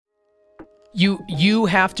You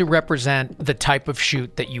have to represent the type of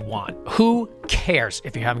shoot that you want. Who cares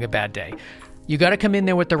if you're having a bad day? You got to come in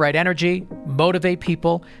there with the right energy, motivate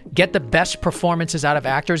people, get the best performances out of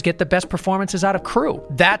actors, get the best performances out of crew.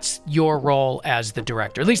 That's your role as the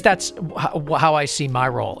director. At least that's how I see my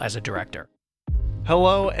role as a director.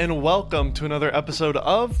 Hello and welcome to another episode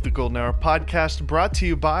of the Golden Hour Podcast, brought to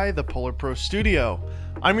you by the Polar Pro Studio.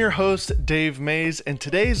 I'm your host, Dave Mays, and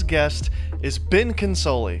today's guest is Ben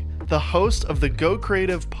Consoli, the host of the Go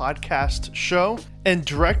Creative podcast show and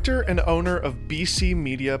director and owner of BC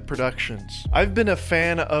Media Productions. I've been a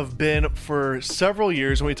fan of Ben for several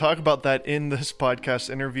years, and we talk about that in this podcast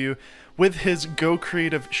interview with his Go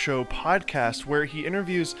Creative Show podcast, where he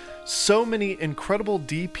interviews so many incredible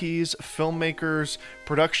DPs, filmmakers,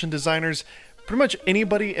 production designers, pretty much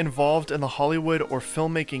anybody involved in the Hollywood or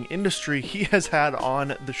filmmaking industry he has had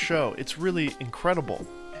on the show. It's really incredible.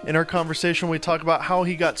 In our conversation, we talk about how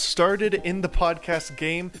he got started in the podcast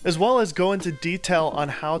game, as well as go into detail on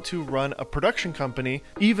how to run a production company,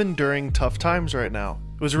 even during tough times right now.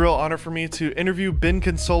 It was a real honor for me to interview Ben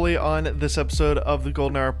Consoli on this episode of the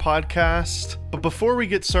Golden Hour Podcast. But before we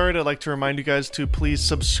get started, I'd like to remind you guys to please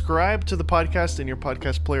subscribe to the podcast in your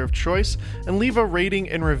podcast player of choice and leave a rating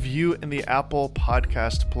and review in the Apple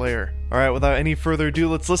Podcast player. All right, without any further ado,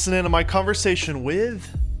 let's listen in on my conversation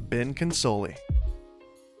with Ben Consoli.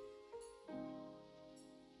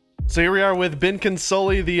 So here we are with Ben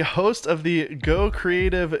Consoli, the host of the Go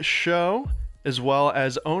Creative Show, as well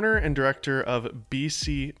as owner and director of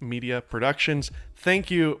BC Media Productions. Thank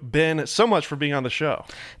you, Ben, so much for being on the show.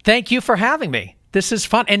 Thank you for having me. This is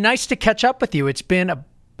fun and nice to catch up with you. It's been a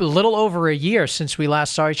little over a year since we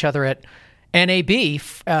last saw each other at NAB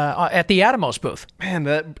at the Atomos booth.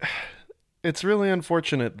 Man, it's really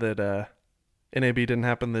unfortunate that NAB didn't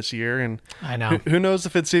happen this year, and I know. Who knows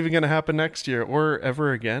if it's even going to happen next year or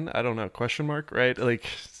ever again? I don't know. Question mark, right? Like,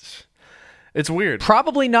 it's weird.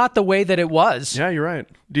 Probably not the way that it was. Yeah, you're right.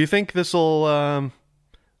 Do you think this will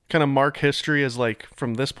kind of mark history as, like,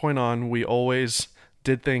 from this point on, we always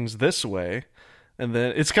did things this way? And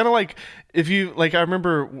then it's kind of like, if you, like, I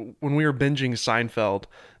remember when we were binging Seinfeld,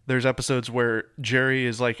 there's episodes where Jerry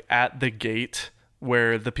is, like, at the gate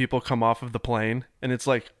where the people come off of the plane, and it's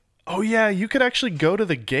like, oh yeah, you could actually go to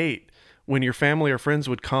the gate when your family or friends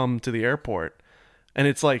would come to the airport. And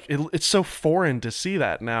it's like, it's so foreign to see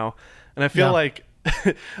that now. And I feel like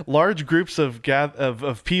large groups of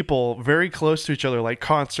people very close to each other, like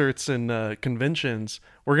concerts and conventions,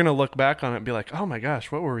 we're going to look back on it and be like, oh my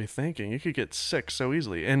gosh, what were we thinking? You could get sick so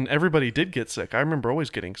easily. And everybody did get sick. I remember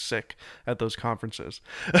always getting sick at those conferences.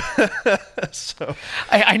 So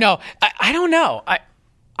I know. I don't know.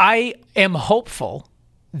 I am hopeful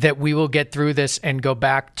that we will get through this and go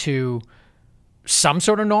back to some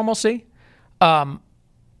sort of normalcy. I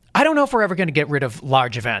don't know if we're ever going to get rid of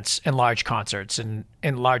large events and large concerts and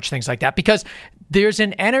large things like that, because there's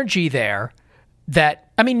an energy there that,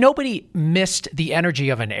 I mean, nobody missed the energy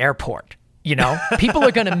of an airport, you know? People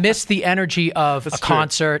are going to miss the energy of a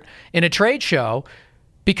concert in a trade show,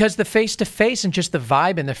 because the face-to-face and just the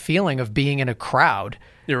vibe and the feeling of being in a crowd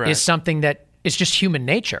is something that is just human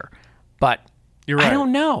nature. But you're right. I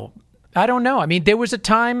don't know. I mean, there was a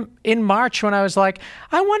time in March when I was like,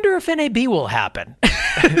 I wonder if NAB will happen.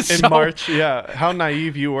 In March, yeah. How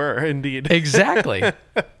naive you were, indeed. Exactly.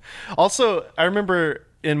 Also, I remember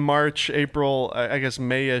in March, April, I guess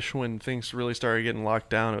May-ish, when things really started getting locked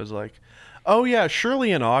down, it was like, oh yeah,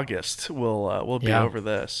 surely in August we'll be over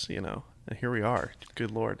this, you know. And here we are. Good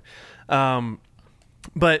Lord.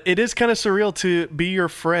 But it is kind of surreal to be your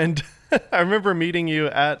friend. I remember meeting you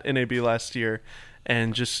at NAB last year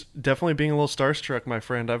and just definitely being a little starstruck, my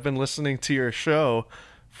friend. I've been listening to your show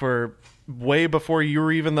for way before you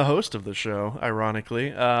were even the host of the show,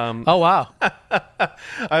 ironically. Oh, wow.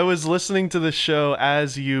 I was listening to the show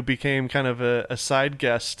as you became kind of a side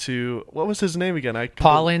guest to, what was his name again?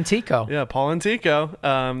 Paul Antico. Yeah, Paul Antico.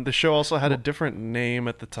 The show also had a different name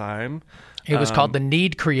at the time. It was called the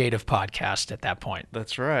Need Creative Podcast at that point.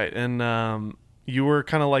 That's right. And you were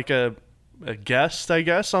kind of like a guest, I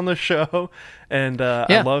guess, on the show. And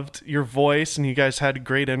I loved your voice, and you guys had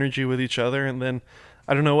great energy with each other. And then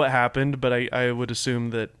I don't know what happened, but I would assume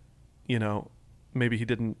that, you know, maybe he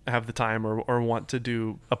didn't have the time or want to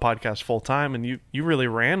do a podcast full time. And you really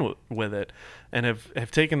ran with it and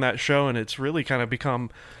have taken that show, and it's really kind of become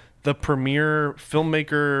the premier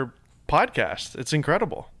filmmaker podcast. It's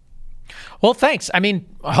incredible. Well, thanks. I mean,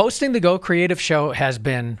 hosting the Go Creative Show has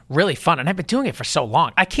been really fun, and I've been doing it for so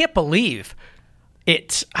long. I can't believe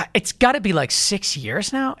it's got to be like 6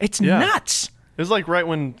 years now. It's nuts. It was like right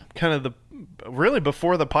when kind of really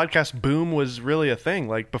before the podcast boom was really a thing,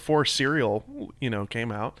 like before Serial,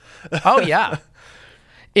 came out. Oh yeah.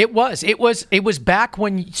 It was back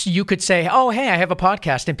when you could say, "Oh, hey, I have a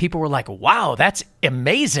podcast," and people were like, "Wow, that's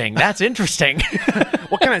amazing. That's interesting."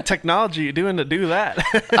 What kind of technology are you doing to do that?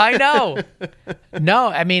 I know. No,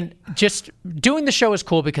 I mean, just doing the show is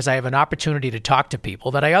cool because I have an opportunity to talk to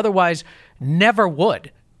people that I otherwise never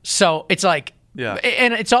would. So it's like, yeah.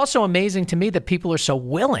 And it's also amazing to me that people are so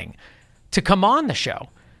willing to come on the show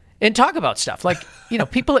and talk about stuff. Like,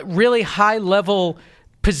 people at really high level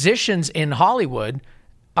positions in Hollywood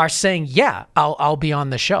are saying, yeah, I'll be on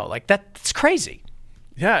the show. Like, that's crazy.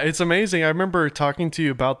 Yeah, it's amazing. I remember talking to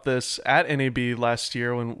you about this at NAB last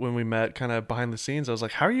year when we met kind of behind the scenes. I was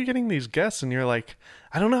like, how are you getting these guests? And you're like,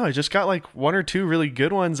 I don't know. I just got like one or two really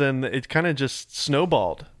good ones, and it kind of just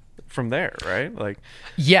snowballed from there, right? Like,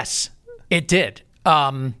 yes, it did.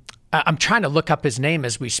 I'm trying to look up his name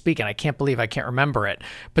as we speak, and I can't believe I can't remember it.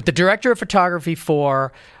 But the director of photography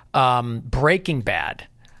for Breaking Bad.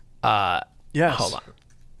 Yes. Hold on.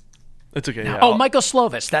 It's okay. Yeah. Oh, Michael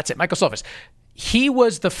Slovis. That's it. Michael Slovis. He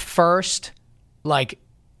was the first, like,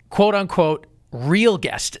 quote unquote, real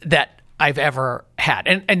guest that I've ever had.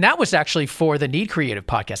 And that was actually for the Need Creative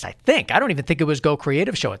podcast, I think. I don't even think it was Go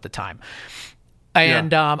Creative Show at the time.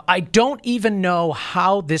 And I don't even know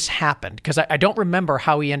how this happened because I don't remember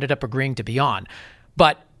how he ended up agreeing to be on.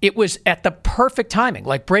 But it was at the perfect timing.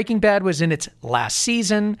 Like, Breaking Bad was in its last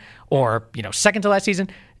season or, second to last season.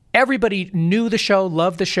 Everybody knew the show,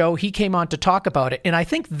 loved the show. He came on to talk about it. And I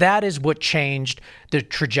think that is what changed the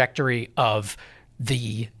trajectory of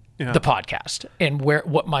the podcast and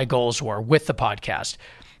what my goals were with the podcast.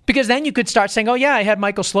 Because then you could start saying, oh, yeah, I had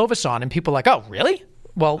Michael Slovis on. And people were like, oh, really?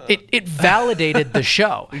 Well, it validated the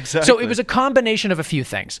show. Exactly. So it was a combination of a few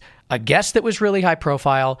things. A guest that was really high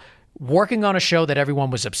profile, working on a show that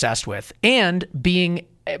everyone was obsessed with, and being,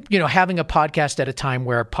 having a podcast at a time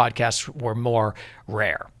where podcasts were more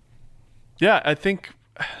rare. Yeah, I think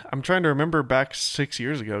I'm trying to remember back 6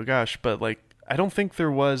 years ago, gosh, but like, I don't think there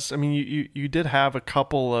was, I mean, you did have a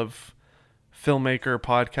couple of filmmaker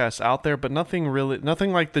podcasts out there, but nothing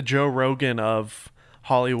like the Joe Rogan of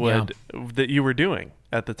Hollywood that you were doing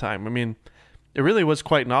at the time. I mean, it really was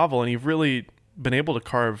quite novel, and you've really been able to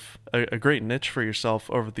carve a great niche for yourself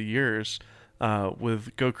over the years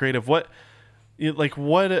with Go Creative. What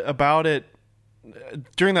about it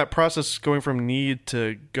during that process going from Need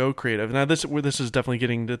to Go Creative? Now this is definitely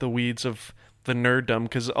getting to the weeds of the nerddom,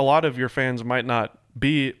 because a lot of your fans might not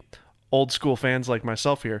be old school fans like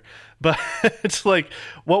myself here, but it's like,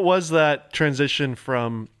 what was that transition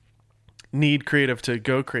from Need Creative to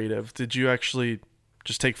Go Creative? Did you actually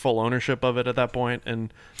just take full ownership of it at that point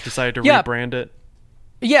and decide to rebrand it?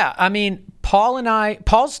 Yeah, I mean,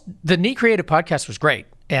 the Need Creative podcast was great,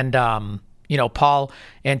 and Paul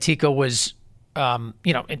Antico was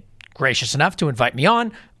gracious enough to invite me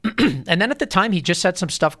on. And then at the time, he just had some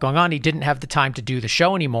stuff going on. He didn't have the time to do the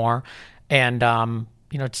show anymore, and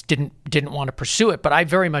just didn't want to pursue it. But I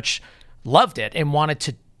very much loved it and wanted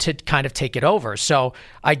to kind of take it over. So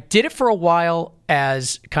I did it for a while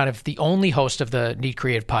as kind of the only host of the Need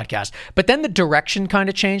Creative podcast. But then the direction kind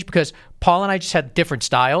of changed because Paul and I just had different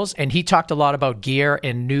styles, and he talked a lot about gear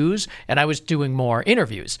and news, and I was doing more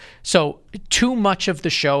interviews. So too much of the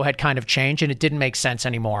show had kind of changed, and it didn't make sense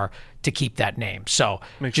anymore to keep that name. So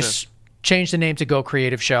just change the name to Go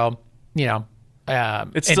Creative Show,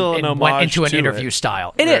 it's still an homage went into an to interview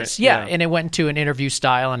style. It is, yeah. And it went into an interview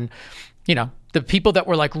style, and the people that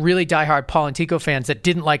were like really diehard Paul Antico fans that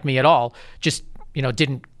didn't like me at all just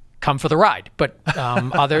didn't come for the ride. But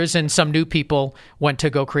others and some new people went to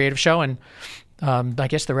Go Creative Show, and I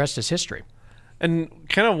guess the rest is history. And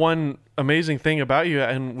kind of one amazing thing about you,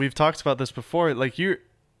 and we've talked about this before, like you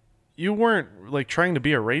weren't like trying to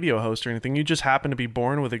be a radio host or anything. You just happened to be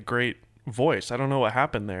born with a great voice. I don't know what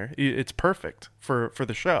happened there. It's perfect for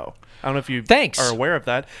the show. I don't know if you are aware of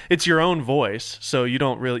that. It's your own voice, so you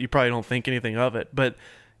probably don't think anything of it, but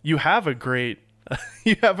you have a great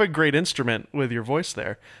instrument with your voice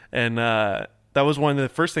there. And that was one of the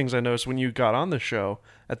first things I noticed when you got on the show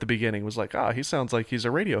at the beginning, was like, he sounds like he's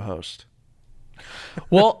a radio host.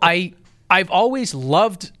 Well, I've always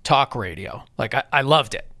loved talk radio. Like I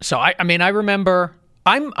loved it. So I remember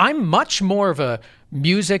I'm much more of a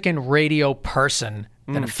music and radio person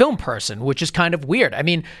than a film person, which is kind of weird. I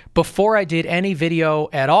mean, before I did any video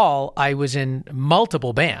at all, I was in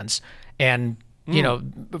multiple bands and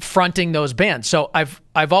fronting those bands. So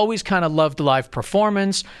I've always kind of loved live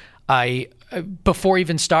performance. I before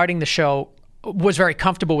even starting the show was very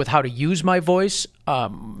comfortable with how to use my voice, how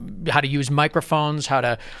to use microphones, how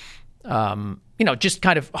to just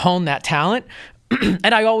kind of hone that talent.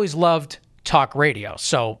 And I always loved talk radio.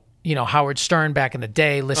 So, Howard Stern back in the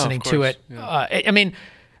day, listening to it. Yeah.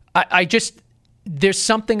 I just, there's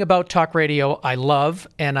something about talk radio I love,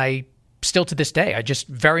 and I still to this day, I just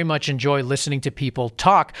very much enjoy listening to people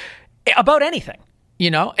talk about anything.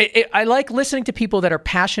 I like listening to people that are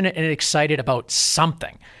passionate and excited about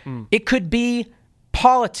something. It could be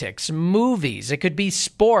politics, movies, it could be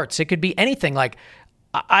sports, it could be anything. Like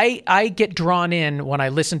I get drawn in when I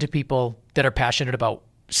listen to people that are passionate about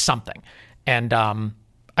something. And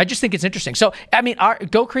I just think it's interesting. So, our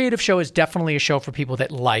Go Creative Show is definitely a show for people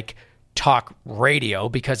that like talk radio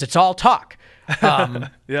because it's all talk.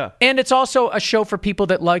 Yeah. And it's also a show for people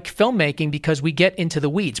that like filmmaking because we get into the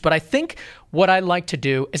weeds. But I think what I like to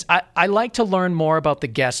do is I like to learn more about the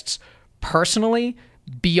guests personally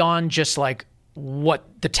beyond just like what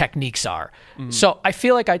the techniques are. So I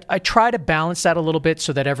feel like I try to balance that a little bit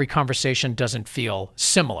so that every conversation doesn't feel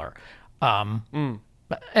similar. And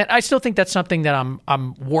I still think that's something that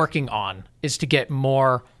I'm working on, is to get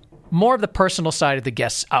more of the personal side of the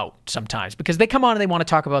guests out sometimes, because they come on and they want to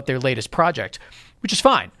talk about their latest project, which is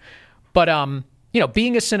fine. But,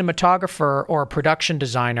 being a cinematographer or a production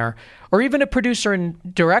designer or even a producer and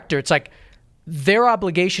director, it's like their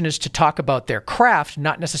obligation is to talk about their craft,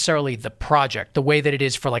 not necessarily the project, the way that it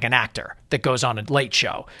is for like an actor that goes on a late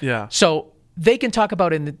show. Yeah. So they can talk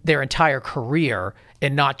about their entire career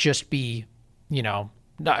and not just be,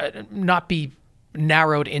 not be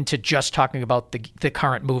narrowed into just talking about the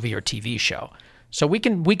current movie or TV show. So we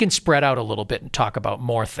can spread out a little bit and talk about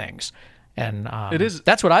more things. And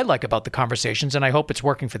that's what I like about the conversations, and I hope it's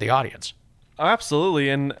working for the audience. Absolutely.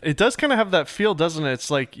 And it does kind of have that feel, doesn't it?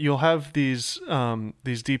 It's like you'll have these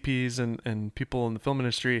DPs and people in the film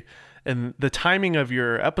industry, and the timing of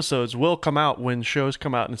your episodes will come out when shows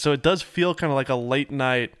come out. And so it does feel kind of like a late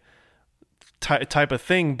night type of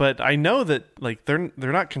thing. But I know that like they're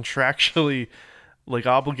not contractually like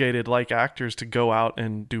obligated like actors to go out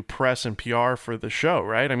and do press and PR for the show,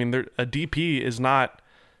 right? I mean, a DP is not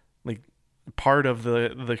like part of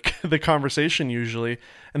the conversation usually,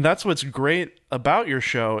 and that's what's great about your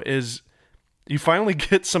show is you finally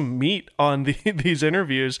get some meat on these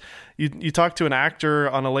interviews. You talk to an actor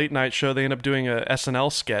on a late night show, they end up doing a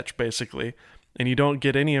SNL sketch basically, and you don't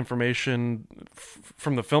get any information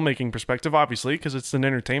from the filmmaking perspective, obviously, because it's an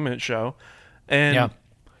entertainment show. And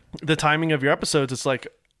the timing of your episodes, it's like,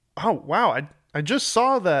 oh wow, I just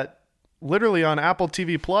saw that literally on Apple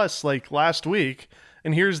TV Plus like last week,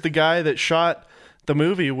 and here's the guy that shot the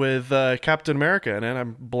movie with Captain America, and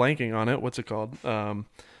I'm blanking on it. What's it called?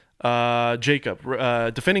 Jacob,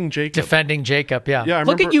 Defending Jacob. Defending Jacob, yeah. Yeah,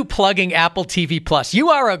 Look at you plugging Apple TV Plus. You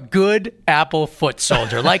are a good Apple foot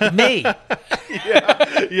soldier, like me.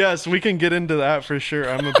 Yeah, yes, we can get into that for sure.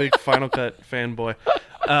 I'm a big Final Cut fanboy.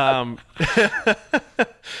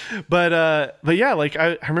 But yeah, like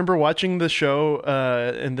I remember watching the show,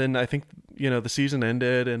 and then I think the season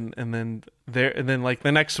ended, and then like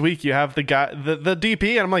the next week you have the guy, the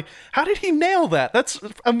DP, and I'm like, how did he nail that? That's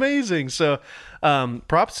amazing. So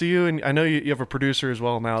props to you, and I know you have a producer as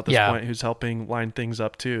well now at this point who's helping line things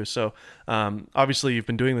up too. So obviously you've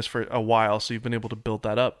been doing this for a while, so you've been able to build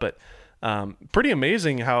that up, but pretty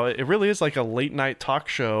amazing how it really is like a late night talk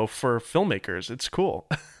show for filmmakers. It's cool.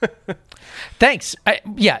 Thanks.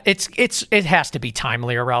 It has to be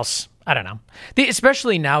timely, or else I don't know.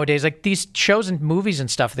 Especially nowadays, like these shows and movies and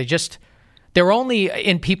stuff, they're only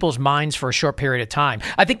in people's minds for a short period of time.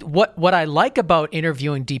 I think what I like about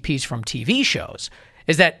interviewing DPs from TV shows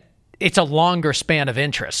is that it's a longer span of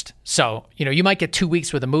interest. So, you might get 2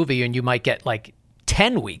 weeks with a movie and you might get like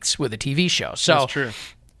 10 weeks with a TV show. So that's true.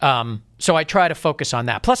 So I try to focus on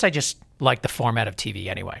that. Plus I just like the format of TV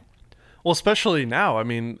anyway. Well, especially now. I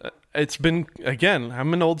mean, it's been, again,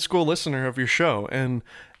 I'm an old school listener of your show, and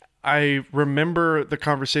I remember the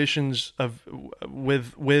conversations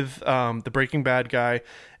with the Breaking Bad guy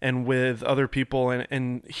and with other people,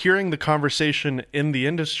 and hearing the conversation in the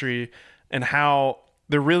industry and how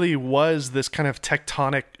there really was this kind of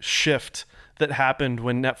tectonic shift that happened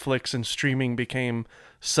when Netflix and streaming became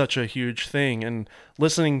such a huge thing. And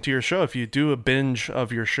listening to your show, if you do a binge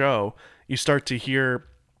of your show, you start to hear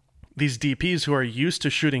these DPs who are used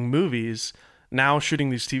to shooting movies now shooting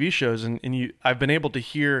these TV shows, and I've been able to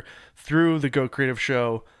hear through the Go Creative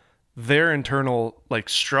Show their internal like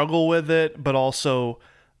struggle with it, but also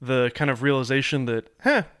the kind of realization that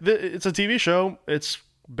it's a TV show. It's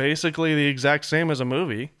basically the exact same as a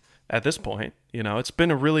movie at this point. It's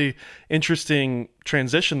been a really interesting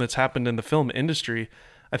transition that's happened in the film industry.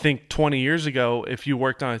 I think 20 years ago, if you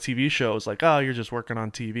worked on a TV show, it was like, oh, you're just working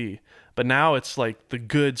on TV. But now it's like the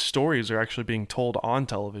good stories are actually being told on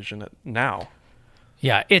television now.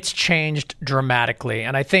 Yeah, it's changed dramatically.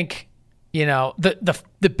 And I think,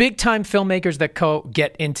 the big time filmmakers that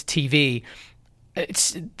get into TV,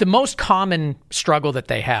 it's the most common struggle that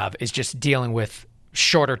they have is just dealing with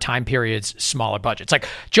shorter time periods, smaller budgets. Like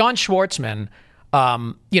John Schwartzman,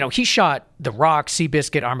 he shot The Rock,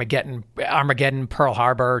 Seabiscuit, Armageddon, Pearl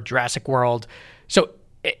Harbor, Jurassic World. So,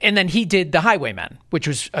 and then he did The Highwaymen, which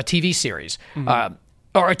was a TV series, or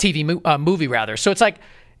a TV movie rather. So it's like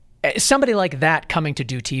somebody like that coming to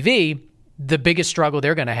do TV, the biggest struggle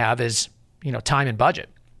they're going to have is, time and budget.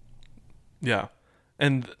 Yeah.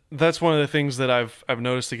 And that's one of the things that I've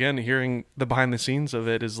noticed again, hearing the behind the scenes of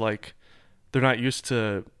it is like, they're not used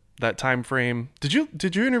to that time frame. Did you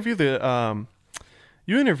interview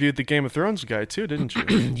you interviewed the Game of Thrones guy too, didn't you?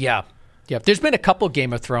 Yeah. There's been a couple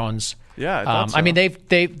Game of Thrones. Yeah, I thought so. I mean,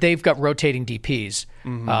 they've got rotating DPs.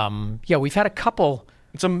 We've had a couple.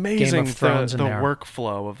 It's amazing Game of Thrones the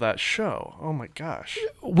workflow of that show. Oh my gosh.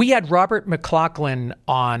 We had Robert McLaughlin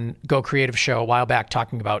on Go Creative Show a while back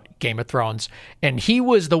talking about Game of Thrones, and he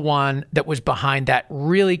was the one that was behind that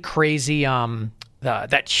really crazy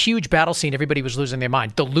that huge battle scene. Everybody was losing their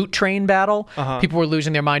mind. The loot train battle, people were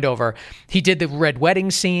losing their mind over. He did the red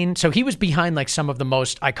wedding scene. So he was behind like some of the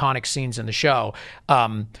most iconic scenes in the show.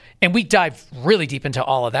 And we dive really deep into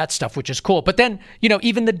all of that stuff, which is cool. But then,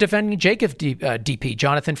 even the Defending Jacob DP,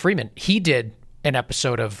 Jonathan Freeman, he did an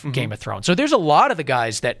episode of Game of Thrones. So there's a lot of the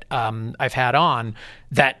guys that I've had on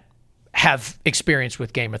that have experience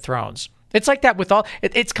with Game of Thrones. It's like that with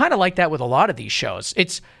it's kind of like that with a lot of these shows.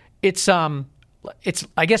 It's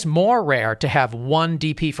I guess more rare to have one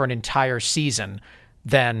DP for an entire season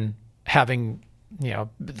than having,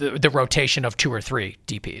 the rotation of 2 or 3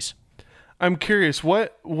 DPs. I'm curious,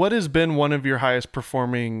 what has been one of your highest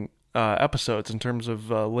performing episodes in terms of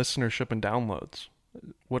listenership and downloads?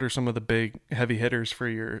 What are some of the big heavy hitters for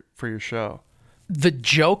your show? The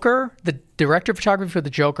Joker, the director of photography for The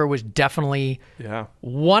Joker was definitely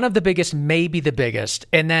one of the biggest, maybe the biggest.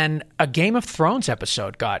 And then a Game of Thrones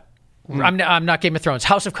episode got I'm not Game of Thrones.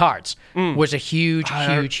 House of Cards was a huge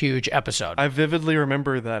episode. I vividly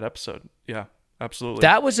remember that episode. Yeah, absolutely.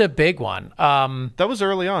 That was a big one. That was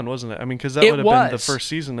early on, wasn't it? I mean, because that would have been the first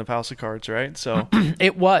season of House of Cards, right? So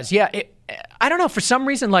it was. Yeah. I don't know. For some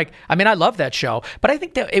reason, I love that show, but I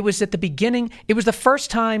think that it was at the beginning. It was the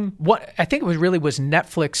first time. I think it was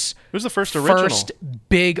Netflix. It was the first original. First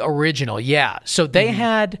big original. Yeah. So they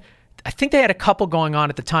had. I think they had a couple going on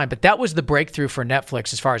at the time, but that was the breakthrough for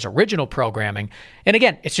Netflix as far as original programming. And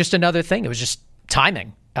again, it's just another thing. It was just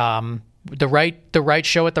timing. The right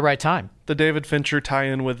show at the right time. The David Fincher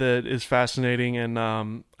tie-in with it is fascinating, and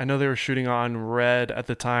I know they were shooting on Red at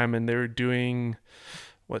the time, and they were doing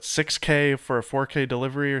 6K for a 4K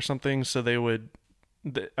delivery or something. So I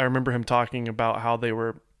remember him talking about how they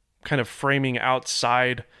were kind of framing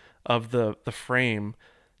outside of the frame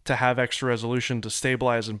to have extra resolution to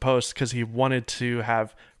stabilize in post, because he wanted to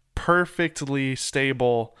have perfectly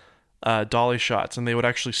stable dolly shots, and they would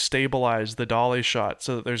actually stabilize the dolly shot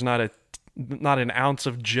so that there's not an ounce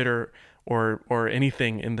of jitter or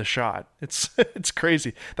anything in the shot. It's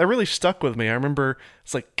crazy. That really stuck with me. I remember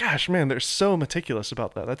it's like, gosh, man, they're so meticulous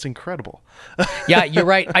about that. That's incredible. Yeah, you're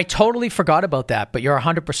right. I totally forgot about that, but you're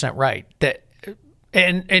 100% right. That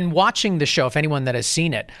and watching the show, if anyone that has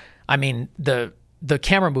seen it, I mean, the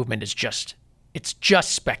camera movement is it's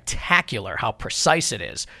just spectacular how precise it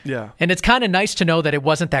is. Yeah. And it's kind of nice to know that it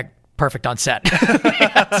wasn't that perfect on set.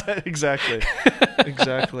 Exactly.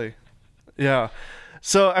 Yeah.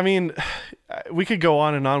 So, I mean, we could go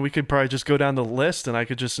on and on. We could probably just go down the list and I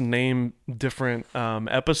could just name different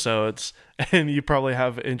episodes, and you probably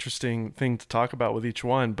have an interesting thing to talk about with each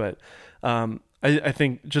one. But I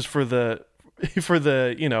think just for the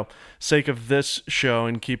sake of this show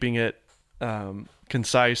and keeping it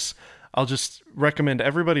concise, I'll just recommend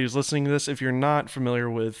everybody who's listening to this, if you're not familiar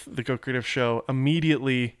with the Go Creative Show,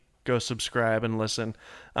 immediately go subscribe and listen.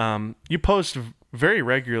 You post very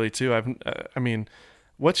regularly too. I mean,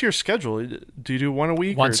 what's your schedule? Do you do one a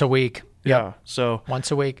week? Once a week. Yeah. So once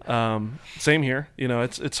a week. Same here.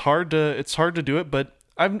 It's hard to do it, but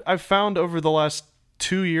I've found over the last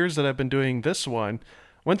 2 years that I've been doing this one,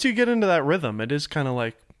 once you get into that rhythm, it is kind of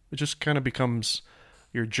like, it just kind of becomes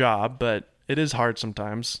your job, but it is hard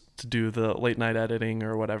sometimes to do the late night editing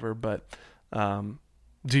or whatever. But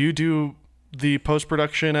do you do the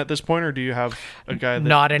post-production at this point, or do you have a guy that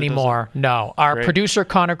not anymore? No. Our Great. Producer,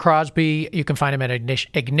 Connor Crosby, you can find him at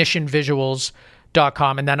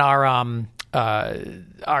ignitionvisuals.com. And then our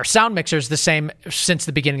our sound mixer is the same since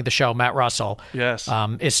the beginning of the show. Matt Russell, Yes.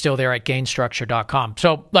 is still there at gainstructure.com.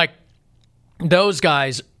 So like those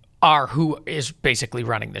guys are who is basically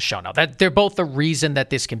running the show now. That they're both the reason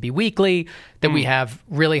that this can be weekly, that we have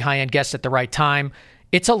really high-end guests at the right time.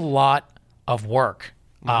 It's a lot of work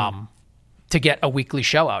to get a weekly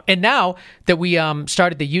show out. And now that we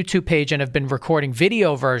started the YouTube page and have been recording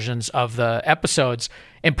video versions of the episodes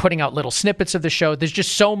and putting out little snippets of the show, there's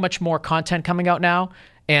just so much more content coming out now.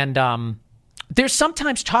 And there's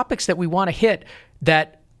sometimes topics that we want to hit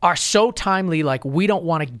that are so timely, like we don't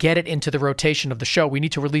want to get it into the rotation of the show. We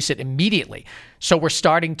need to release it immediately. So we're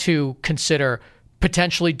starting to consider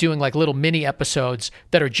potentially doing like little mini episodes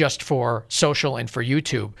that are just for social and for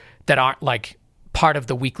YouTube that aren't like part of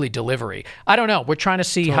the weekly delivery. I don't know. We're trying to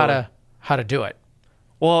see how to do it.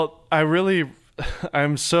 Well,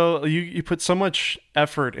 I'm so, you put so much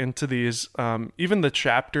effort into these, even the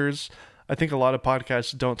chapters. I think a lot of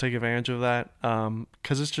podcasts don't take advantage of that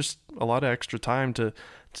because it's just a lot of extra time to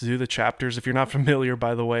do the chapters. If you're not familiar,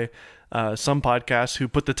 by the way, some podcasts who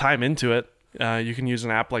put the time into it, you can use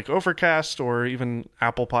an app like Overcast, or even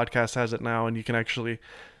Apple Podcast has it now, and you can actually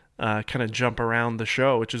kind of jump around the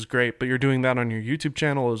show, which is great. But you're doing that on your YouTube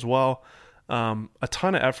channel as well. A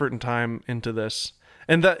ton of effort and time into this,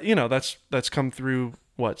 and that that's come through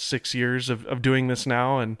 6 years of doing this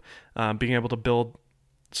now, and being able to build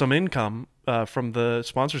some income from the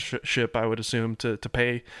sponsorship, I would assume, to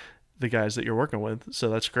pay the guys that you're working with. So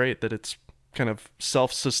that's great that it's kind of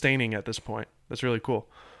self-sustaining at this point. That's really cool.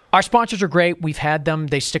 Our sponsors are great. We've had them.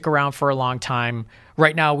 They stick around for a long time.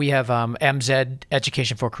 Right now we have MZ,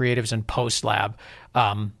 Education for Creatives, and PostLab.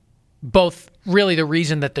 Both really the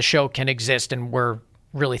reason that the show can exist, and we're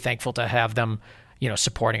really thankful to have them,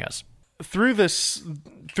 supporting us. Through this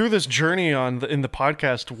journey in the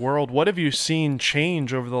podcast world, what have you seen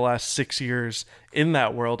change over the last 6 years in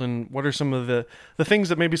that world, and what are some of the things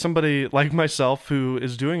that maybe somebody like myself who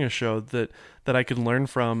is doing a show that I could learn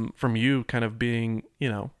from you, kind of being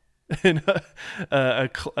an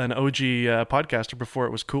OG podcaster before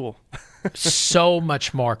it was cool? So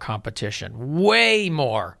much more competition, way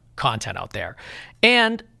more content out there,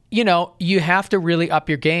 and you have to really up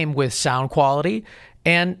your game with sound quality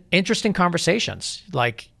and interesting conversations.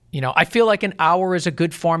 Like, I feel like an hour is a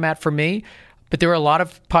good format for me, but there are a lot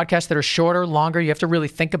of podcasts that are shorter, longer. You have to really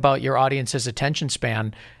think about your audience's attention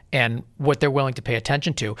span and what they're willing to pay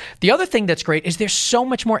attention to. The other thing that's great is there's so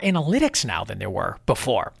much more analytics now than there were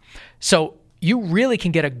before. So you really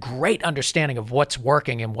can get a great understanding of what's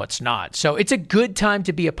working and what's not. So it's a good time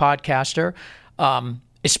to be a podcaster,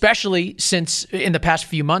 especially since in the past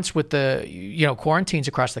few months with the quarantines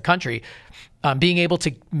across the country. Being able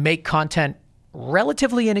to make content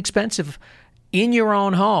relatively inexpensive in your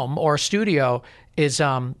own home or studio was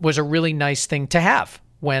a really nice thing to have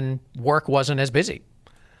when work wasn't as busy.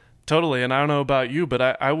 Totally. And I don't know about you,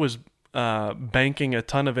 but I was banking a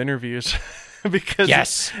ton of interviews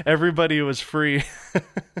because everybody was free.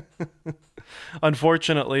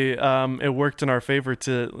 Unfortunately, it worked in our favor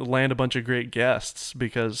to land a bunch of great guests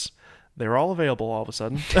because they were all available all of a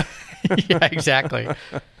sudden. Yeah, exactly.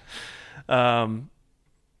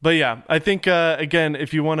 But yeah, I think, again,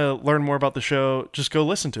 if you want to learn more about the show, just go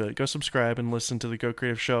listen to it. Go subscribe and listen to the Go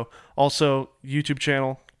Creative Show. Also, YouTube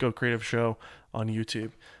channel, Go Creative Show on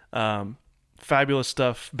YouTube. Fabulous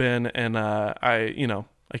stuff, Ben. And,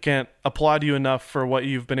 I can't applaud you enough for what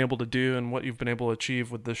you've been able to do and what you've been able to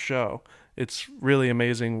achieve with this show. It's really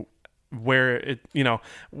amazing where it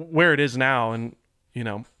is now, and,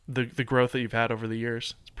 the growth that you've had over the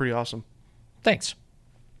years. It's pretty awesome. Thanks.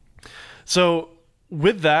 So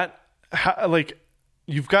with that,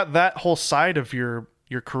 you've got that whole side of your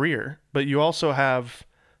career, but you also have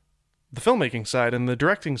the filmmaking side and the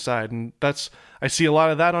directing side, and I see a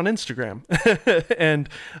lot of that on Instagram, and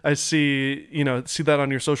I see that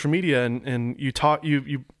on your social media, and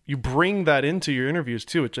you bring that into your interviews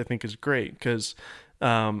too, which I think is great because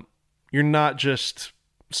you're not just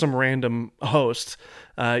some random host.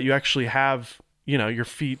 You actually have your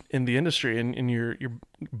feet in the industry and your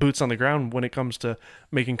boots on the ground when it comes to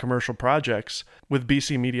making commercial projects with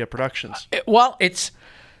BC Media Productions. Well, it's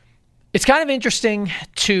kind of interesting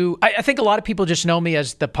I think a lot of people just know me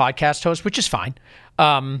as the podcast host, which is fine.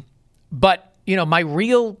 But my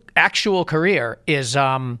real actual career is,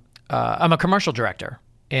 I'm a commercial director,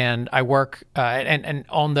 and I work, and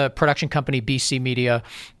on the production company, BC Media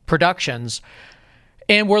Productions,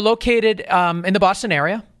 and we're located, in the Boston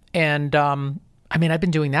area. And, I've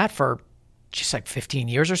been doing that for just like 15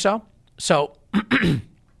 years or so. So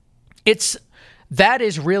that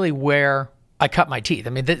is really where I cut my teeth.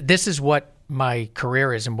 This is what my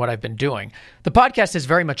career is and what I've been doing. The podcast is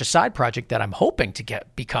very much a side project that I'm hoping to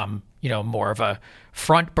become, more of a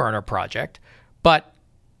front burner project. But,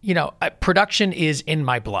 production is in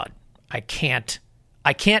my blood. I can't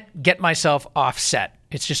get myself offset.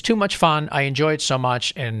 It's just too much fun. I enjoy it so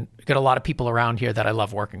much, and got a lot of people around here that I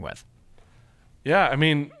love working with. Yeah, I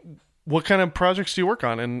mean, what kind of projects do you work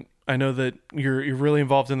on? And I know that you're really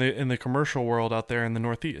involved in the commercial world out there in the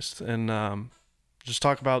Northeast, and just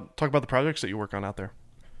talk about the projects that you work on out there.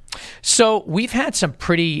 So we've had some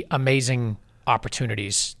pretty amazing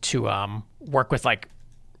opportunities to work with,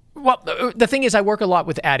 the thing is, I work a lot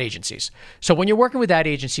with ad agencies. So when you're working with ad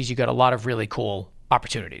agencies, you got a lot of really cool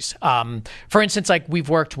opportunities. For instance, we've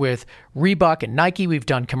worked with Reebok and Nike. We've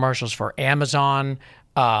done commercials for Amazon,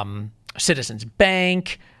 Citizens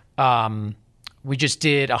Bank. We just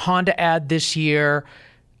did a Honda ad this year.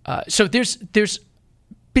 So there's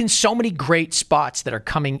been so many great spots that are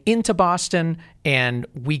coming into Boston, and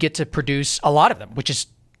we get to produce a lot of them, which is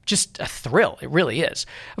just a thrill. It really is.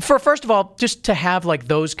 First of all, just to have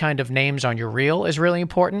those kind of names on your reel is really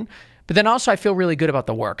important. But then also I feel really good about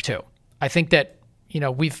the work too. I think that,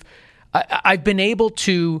 I've been able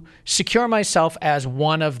to secure myself as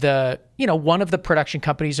one of the production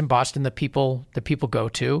companies in Boston that people go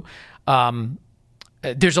to.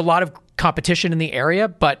 There's a lot of competition in the area,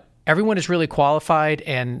 but everyone is really qualified,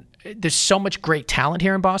 and there's so much great talent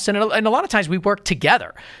here in Boston. And a lot of times we work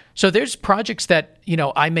together. So there's projects that,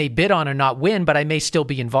 I may bid on and not win, but I may still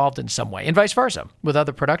be involved in some way, and vice versa with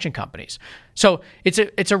other production companies. So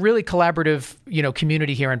it's a really collaborative,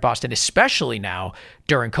 community here in Boston, especially now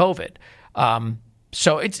during COVID.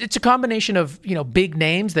 So it's a combination of, big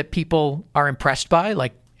names that people are impressed by,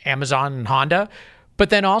 like Amazon and Honda,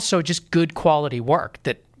 but then also just good quality work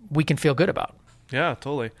that we can feel good about. Yeah,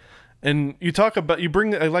 totally. And you bring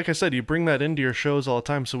that into your shows all the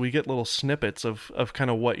time. So we get little snippets of kind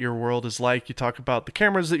of what your world is like. You talk about the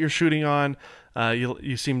cameras that you're shooting on.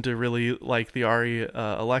 You seem to really like the Arri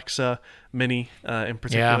Alexa Mini in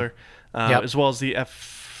particular, as well as the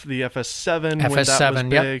FS7 when that was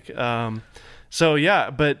big. Yep. So yeah,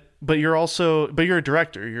 but you're a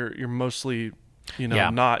director. You're mostly,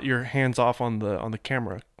 not your hands off on the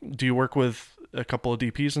camera. Do you work with a couple of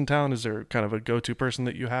DPs in town? Is there kind of a go-to person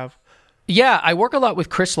that you have? Yeah, I work a lot with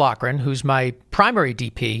Chris Lochran, who's my primary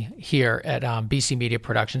DP here at BC Media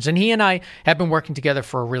Productions, and he and I have been working together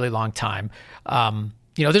for a really long time.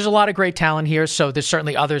 There's a lot of great talent here, so there's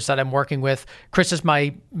certainly others that I'm working with. Chris is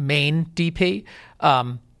my main DP,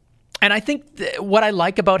 and I think what I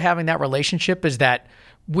like about having that relationship is that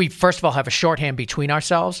we, first of all, have a shorthand between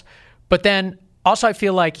ourselves, but then also I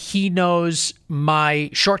feel like he knows my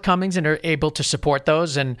shortcomings and are able to support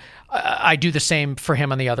those, and I do the same for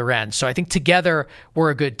him on the other end. So I think together we're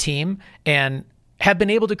a good team and have been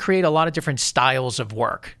able to create a lot of different styles of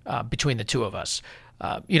work between the two of us.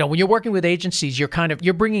 When you're working with agencies,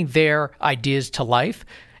 you're bringing their ideas to life,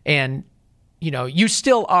 and you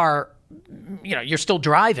still are, you're still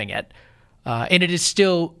driving it, and it is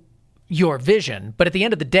still your vision, but at the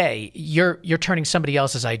end of the day, you're turning somebody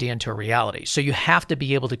else's idea into a reality. So you have to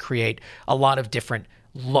be able to create a lot of different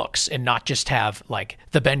looks and not just have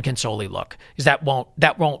the Ben Consoli look, because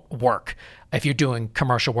that won't work if you're doing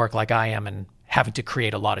commercial work like I am and having to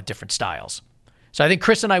create a lot of different styles. So I think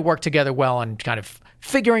Chris and I work together well on kind of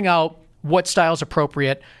figuring out what style is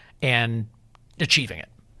appropriate and achieving it.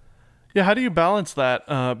 Yeah, how do you balance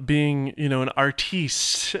that, being, an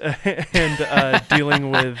artiste and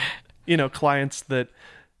dealing with, clients that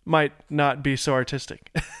might not be so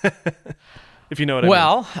artistic, if you know what I mean?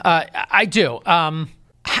 Well, I do.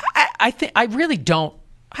 I think I really don't.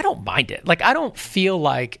 I don't mind it. I don't feel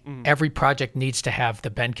like every project needs to have the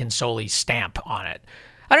Ben Consoli stamp on it.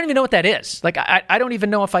 I don't even know what that is. I don't even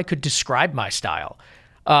know if I could describe my style.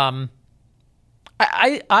 I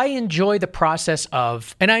enjoy the process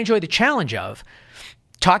of, and I enjoy the challenge of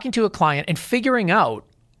talking to a client and figuring out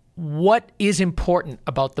what is important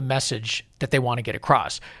about the message that they want to get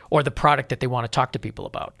across or the product that they want to talk to people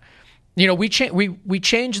about. We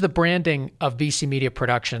changed the branding of BC Media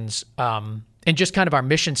Productions and just kind of our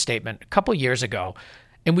mission statement a couple of years ago,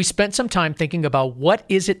 and we spent some time thinking about what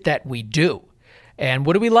is it that we do and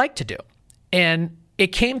what do we like to do. And it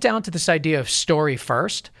came down to this idea of story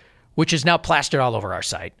first, which is now plastered all over our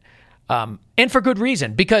site. And for good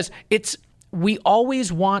reason, because we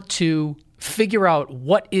always want to figure out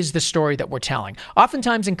what is the story that we're telling.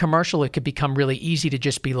 Oftentimes in commercial, it could become really easy to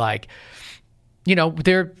just be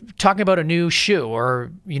they're talking about a new shoe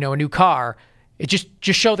or, a new car. It just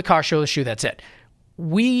show the car, show the shoe, that's it.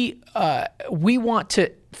 We want to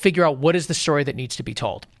figure out what is the story that needs to be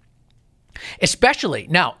told. Especially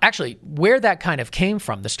now, actually, where that kind of came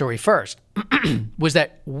from, the story first, was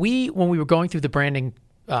that when we were going through the branding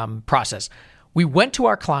process, we went to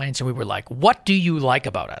our clients and we were like, what do you like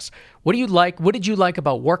about us? What do you like? What did you like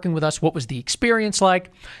about working with us? What was the experience like?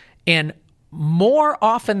 And more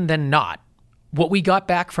often than not, what we got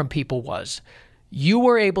back from people was, you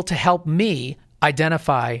were able to help me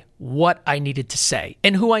identify what I needed to say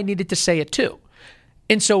and who I needed to say it to.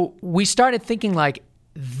 And so we started thinking like,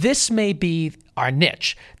 this may be our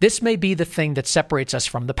niche. This may be the thing that separates us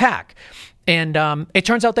from the pack. And it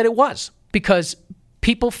turns out that it was, because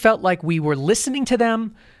people felt like we were listening to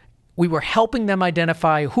them. We were helping them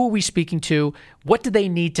identify who are we speaking to, what do they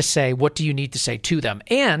need to say, what do you need to say to them,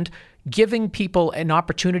 and giving people an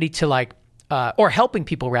opportunity to or helping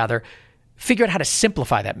people rather, figure out how to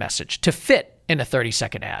simplify that message to fit in a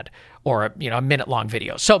 30-second ad or a minute-long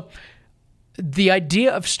video. So the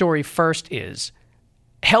idea of Story First is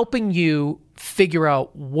helping you figure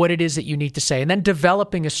out what it is that you need to say and then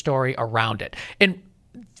developing a story around it. And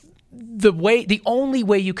the only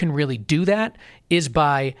way you can really do that is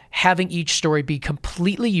by having each story be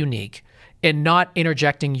completely unique and not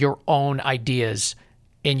interjecting your own ideas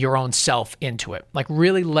and your own self into it. Like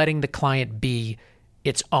really letting the client be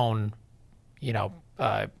its own,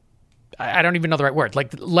 I don't even know the right word.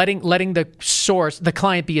 Like letting the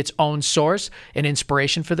client be its own source and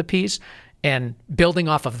inspiration for the piece, and building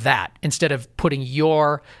off of that instead of putting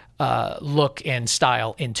your look and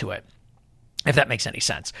style into it, if that makes any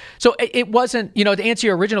sense. So it wasn't, to answer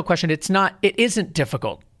your original question, it isn't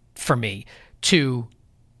difficult for me to,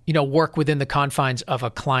 work within the confines of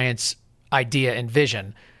a client's idea and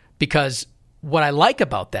vision, because what I like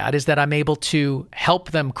about that is that I'm able to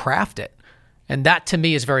help them craft it. And that to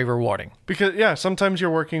me is very rewarding. Because, sometimes you're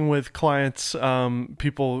working with clients,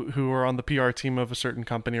 people who are on the PR team of a certain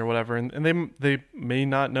company or whatever, and they may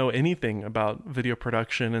not know anything about video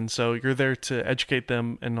production. And so you're there to educate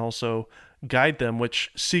them and also guide them,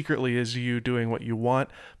 which secretly is you doing what you want,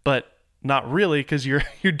 but not really, because you're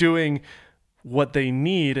doing what they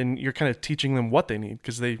need and you're kind of teaching them what they need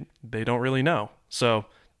because they don't really know. So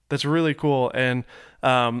that's really cool. And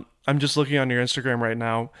I'm just looking on your Instagram right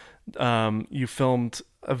now. You filmed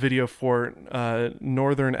a video for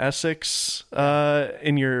Northern Essex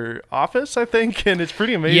in your office, I think, and it's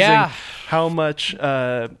pretty amazing how much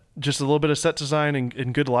just a little bit of set design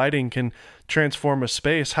and good lighting can transform a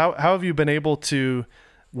space. How have you been able to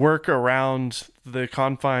work around the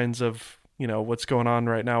confines of what's going on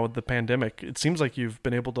right now with the pandemic? It seems like you've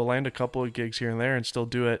been able to land a couple of gigs here and there and still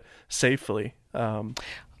do it safely.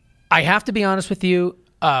 I have to be honest with you.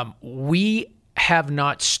 We have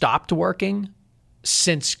not stopped working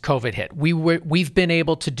since COVID hit. We've been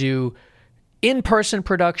able to do in-person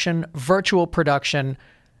production, virtual production.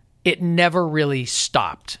 It never really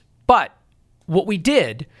stopped. But what we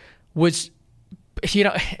did was,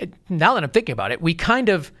 now that I'm thinking about it, we kind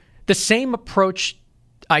of, the same approach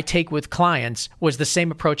I take with clients was the same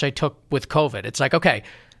approach I took with COVID. It's like, okay,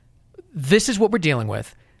 this is what we're dealing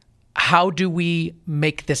with. How do we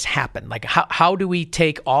make this happen? Like, how do we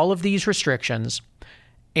take all of these restrictions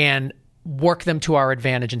and work them to our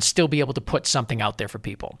advantage and still be able to put something out there for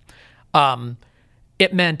people?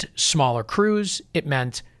 It meant smaller crews. It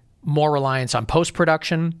meant more reliance on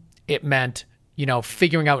post-production. It meant,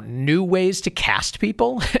 figuring out new ways to cast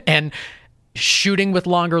people and shooting with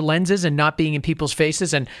longer lenses and not being in people's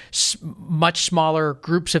faces and much smaller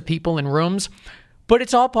groups of people in rooms. But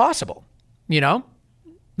it's all possible,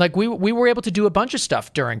 Like we were able to do a bunch of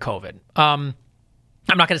stuff during COVID. I'm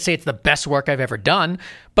not going to say it's the best work I've ever done,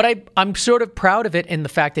 but I'm sort of proud of it in the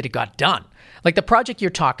fact that it got done. Like the project you're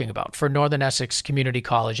talking about for Northern Essex Community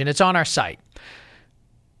College, and it's on our site.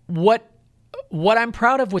 What I'm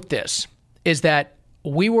proud of with this is that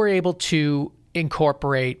we were able to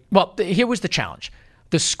incorporate, here was the challenge.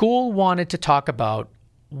 The school wanted to talk about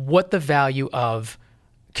what the value of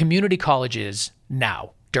community college is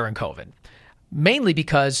now during COVID. Mainly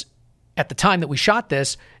because at the time that we shot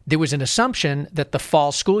this, there was an assumption that the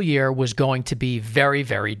fall school year was going to be very,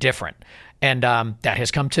 very different. And that has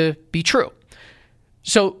come to be true.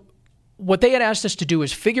 So what they had asked us to do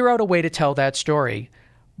is figure out a way to tell that story,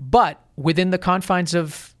 but within the confines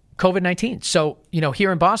of COVID-19. So,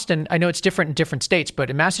 here in Boston, I know it's different in different states,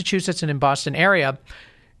 but in Massachusetts and in Boston area,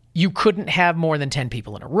 you couldn't have more than 10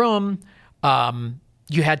 people in a room.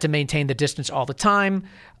 You had to maintain the distance all the time.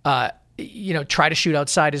 Try to shoot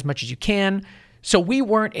outside as much as you can. So we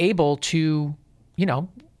weren't able to,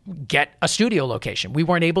 get a studio location. We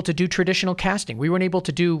weren't able to do traditional casting. We weren't able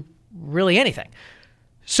to do really anything.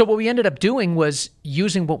 So what we ended up doing was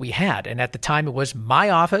using what we had. And at the time it was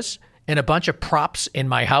my office and a bunch of props in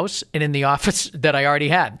my house and in the office that I already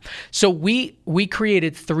had. So we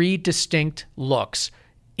created 3 distinct looks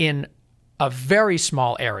in a very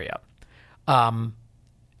small area,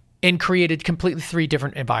 and created completely 3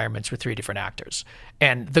 different environments with 3 different actors.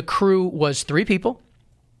 And the crew was 3 people.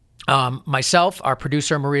 Myself, our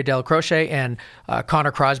producer, Maria Della Croce, and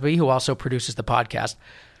Connor Crosby, who also produces the podcast.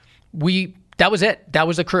 That was it. That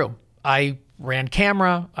was the crew. I ran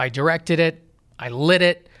camera, I directed it, I lit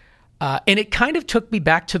it, and it kind of took me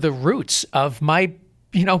back to the roots of my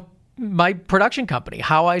production company,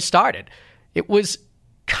 how I started. It was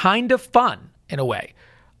kind of fun in a way,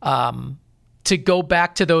 to go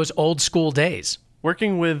back to those old school days.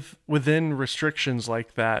 Working within restrictions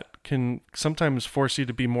like that can sometimes force you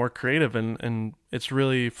to be more creative, and it's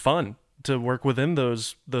really fun to work within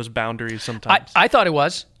those boundaries sometimes. I thought it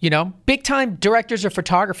was, big time directors of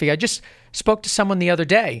photography. I just spoke to someone the other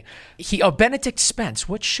day. Benedict Spence.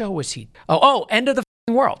 What show was he? End of the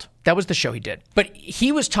World. That was the show he did. But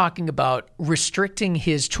he was talking about restricting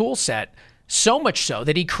his tool set so much so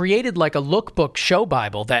that he created like a lookbook show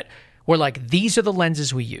Bible that were like, these are the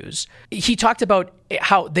lenses we use. He talked about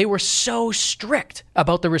how they were so strict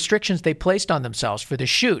about the restrictions they placed on themselves for the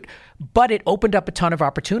shoot, but it opened up a ton of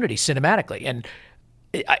opportunity cinematically. And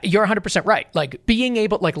you're 100% right. Like being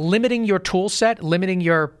able, like limiting your tool set, limiting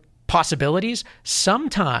your possibilities,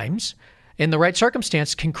 sometimes in the right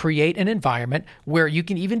circumstance can create an environment where you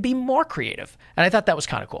can even be more creative. And I thought that was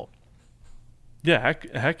kind of cool. Yeah,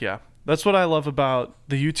 heck yeah. That's what I love about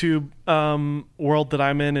the YouTube world that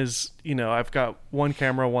I'm in is, I've got one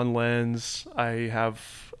camera, one lens. I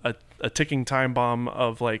have a ticking time bomb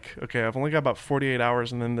of like, okay, I've only got about 48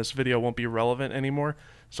 hours and then this video won't be relevant anymore.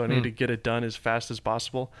 So I need to get it done as fast as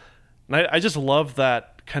possible. And I just love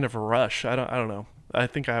that kind of rush. I don't know. I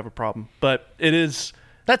think I have a problem, but it is.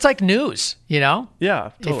 That's like news, Yeah,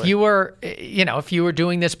 totally. If you were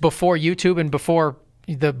doing this before YouTube and before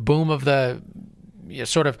the boom of the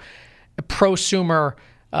sort of prosumer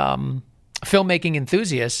filmmaking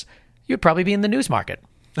enthusiasts, you'd probably be in the news market.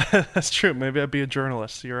 That's true. Maybe I'd be a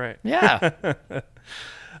journalist. You're right. Yeah.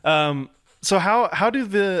 So how does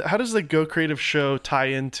the Go Creative show tie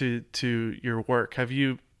into your work? Have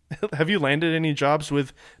you landed any jobs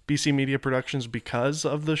with BC Media Productions because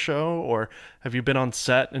of the show, or have you been on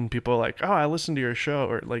set and people are like, oh, I listened to your show,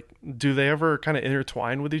 or like, do they ever kind of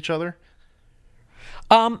intertwine with each other?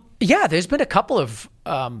 Yeah, there's been a couple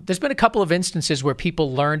of instances where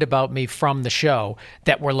people learned about me from the show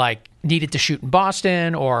that were like needed to shoot in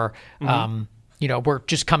Boston, or were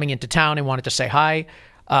just coming into town and wanted to say hi.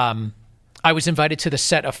 I was invited to the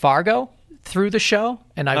set of Fargo through the show,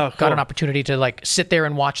 and I got an opportunity to like sit there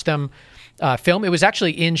and watch them film. It was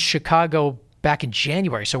actually in Chicago back in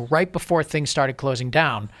January, so right before things started closing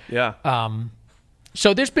down. Yeah.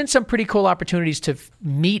 So there's been some pretty cool opportunities to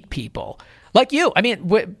meet people. Like you, I mean,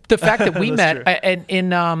 the fact that we met at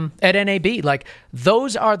NAB, like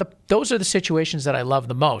those are the situations that I love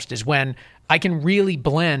the most. Is when I can really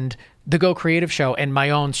blend the Go Creative show and my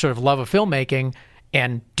own sort of love of filmmaking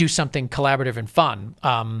and do something collaborative and fun.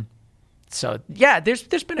 So yeah, there's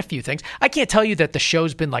been a few things. I can't tell you that the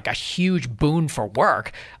show's been like a huge boon for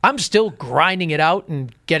work. I'm still grinding it out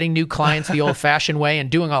and getting new clients the old-fashioned way and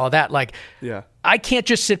doing all of that. Like, yeah, I can't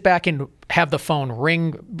just sit back and have the phone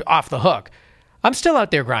ring off the hook. I'm still out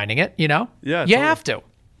there grinding it, Yeah, you have to.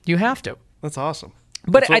 You have to. That's awesome.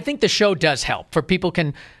 But I think the show does help for people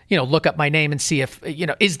can, look up my name and see if,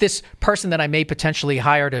 is this person that I may potentially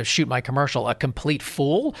hire to shoot my commercial a complete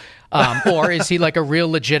fool? Or is he like a real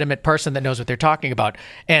legitimate person that knows what they're talking about?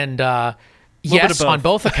 And yes, on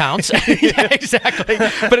both accounts. Yeah, exactly.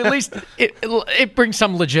 But at least it brings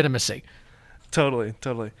some legitimacy. Totally.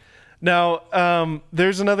 Now,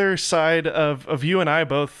 there's another side of you and I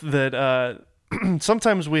both that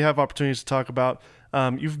sometimes we have opportunities to talk about.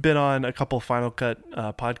 You've been on a couple Final Cut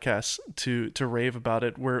podcasts to rave about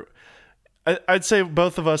it, where I'd say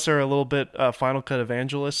both of us are a little bit Final Cut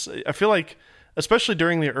evangelists. I feel like, especially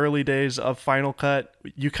during the early days of Final Cut,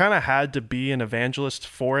 you kind of had to be an evangelist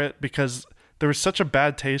for it because there was such a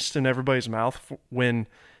bad taste in everybody's mouth when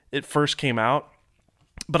it first came out.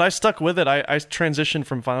 But I stuck with it. I transitioned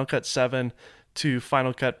from Final Cut 7 to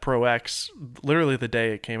Final Cut Pro X literally the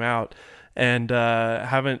day it came out, and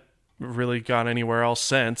haven't really gone anywhere else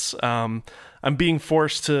since. I'm being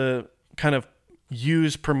forced to kind of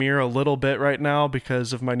use Premiere a little bit right now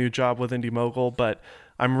because of my new job with Indie Mogul, but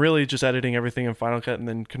I'm really just editing everything in Final Cut and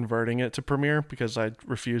then converting it to Premiere because I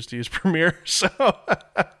refuse to use Premiere. So,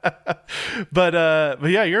 but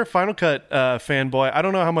yeah, you're a Final Cut fanboy. I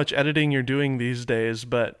don't know how much editing you're doing these days,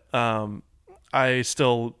 but I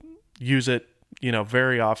still use it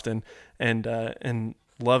very often, and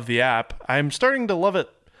love the app. I'm starting to love it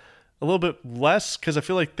a little bit less because I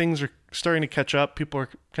feel like things are starting to catch up. People are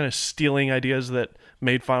kind of stealing ideas that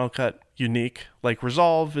made Final Cut unique. Like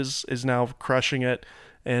Resolve is now crushing it,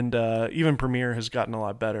 and even Premiere has gotten a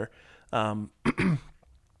lot better.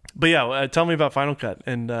 But yeah, tell me about Final Cut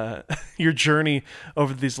and your journey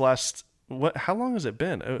over these last. How long has it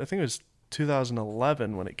been? I think it was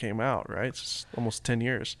 2011 when it came out, right? It's almost 10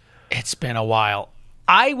 years. It's been a while.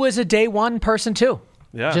 I was a day one person too.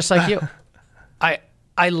 Yeah. Just like you.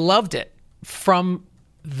 I loved it. From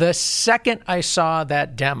the second I saw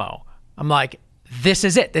that demo, I'm like, this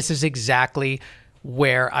is it. This is exactly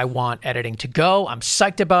where I want editing to go. I'm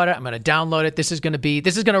psyched about it. I'm going to download it. This is going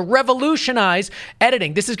to revolutionize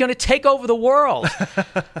editing. This is going to take over the world.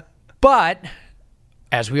 But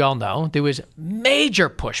as we all know, there was major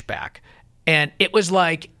pushback, and it was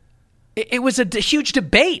like, it was a huge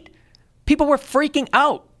debate. People were freaking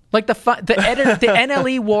out. Like the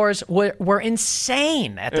NLE wars were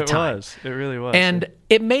insane at the time. It really was. And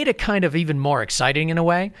it made it kind of even more exciting in a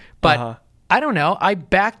way. But I don't know. I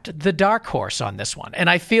backed the dark horse on this one. And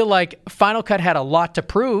I feel like Final Cut had a lot to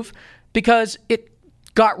prove because it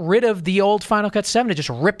got rid of the old Final Cut 7. It just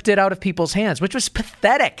ripped it out of people's hands, which was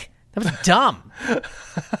pathetic. That was dumb.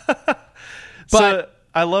 So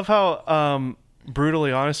I love how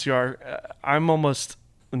brutally honest you are. I'm almost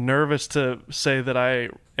nervous to say that I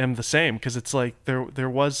am the same, because it's like there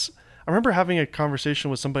was, I remember having a conversation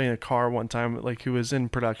with somebody in a car one time, like who was in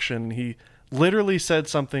production. He literally said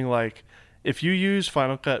something like, if you use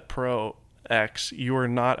Final Cut Pro X, you are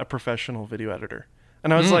not a professional video editor.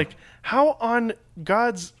 And I was like, how on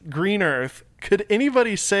God's green earth could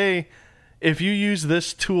anybody say, if you use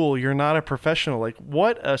this tool, you're not a professional? Like,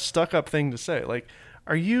 what a stuck up thing to say. Like,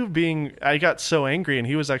 are you being, I got so angry, and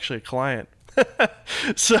he was actually a client.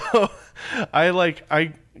 So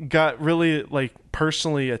I got really like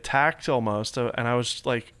personally attacked almost, and I was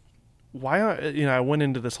like, why, I went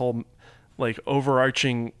into this whole like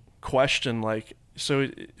overarching question, like, so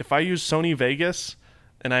if I use Sony Vegas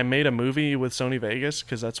and I made a movie with Sony Vegas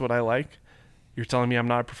because that's what I like, you're telling me I'm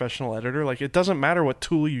not a professional editor? Like, it doesn't matter what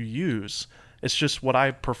tool you use, it's just what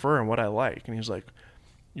I prefer and what I like. And he's like,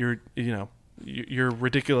 you're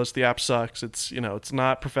ridiculous. The app sucks. It's, it's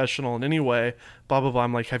not professional in any way, blah, blah, blah.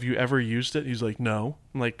 I'm like, have you ever used it? He's like, no.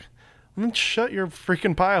 I'm like, shut your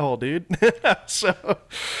freaking pie hole, dude. So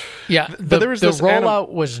yeah, but there was the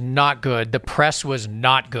rollout was not good. The press was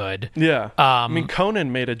not good. Yeah. I mean,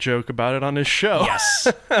 Conan made a joke about it on his show.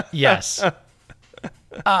 Yes.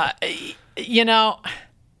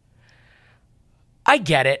 I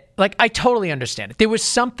get it. Like, I totally understand it. There was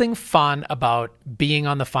something fun about being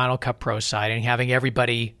on the Final Cut Pro side and having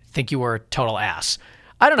everybody think you were a total ass.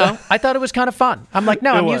 I don't know. I thought it was kind of fun. I'm like,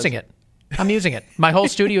 no, I'm using it. My whole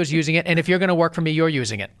studio is using it, and if you're going to work for me, you're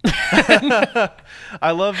using it.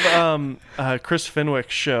 I love Chris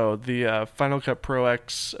Fenwick's show, the Final Cut Pro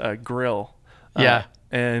X grill. Yeah.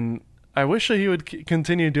 And I wish that he would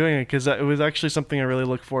continue doing it, because it was actually something I really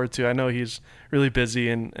look forward to. I know he's really busy,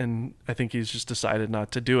 and I think he's just decided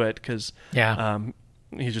not to do it because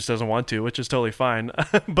he just doesn't want to, which is totally fine.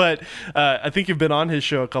 But I think you've been on his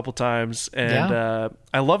show a couple times, and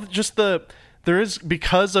I love just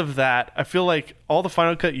because of that, I feel like all the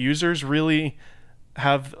Final Cut users really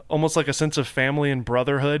have almost like a sense of family and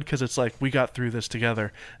brotherhood, because it's like, we got through this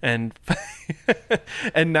together. And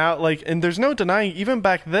and now, like, and there's no denying, even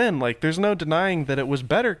back then, like, there's no denying that it was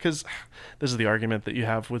better, because this is the argument that you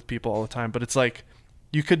have with people all the time, but it's like,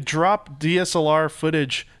 you could drop DSLR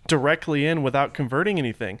footage directly in without converting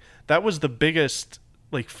anything. That was the biggest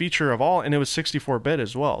like feature of all, and it was 64-bit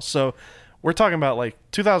as well. So we're talking about like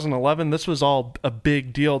 2011. This was all a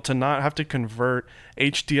big deal to not have to convert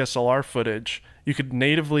HDSLR footage. You could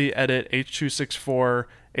natively edit H.264,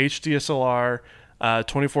 HDSLR,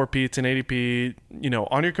 24p, 1080p,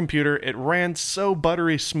 on your computer. It ran so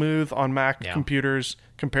buttery smooth on Mac computers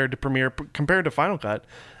compared to Premiere, compared to Final Cut.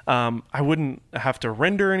 I wouldn't have to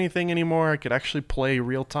render anything anymore. I could actually play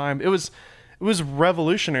real time. It was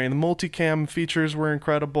revolutionary. The multicam features were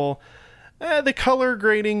incredible. The color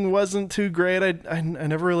grading wasn't too great. I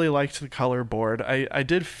never really liked the color board. I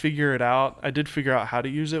did figure it out. I did figure out how to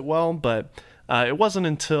use it well, but it wasn't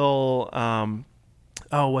until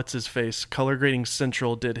what's his face? Color Grading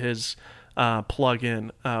Central did his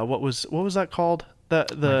plug-in. What was that called? Oh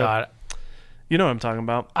my God. You know what I'm talking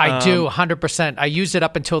about. I do, 100%. I used it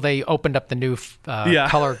up until they opened up the new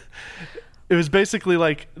color. It was basically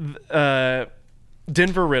like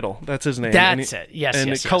Denver Riddle. That's his name. That's it. Yes, and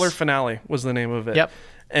yes, Color Finale was the name of it. Yep.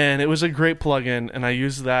 And it was a great plugin, and I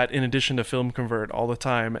used that in addition to Film Convert all the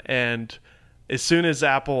time. And as soon as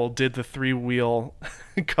Apple did the 3-wheel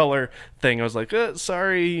color thing, I was like,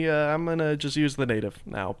 sorry, I'm going to just use the native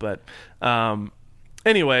now. But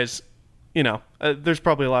anyways, there's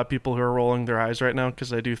probably a lot of people who are rolling their eyes right now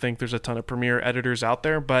because I do think there's a ton of Premiere editors out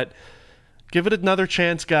there. But give it another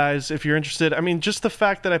chance, guys, if you're interested. I mean, just the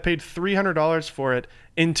fact that I paid $300 for it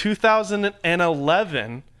in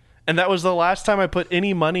 2011, and that was the last time I put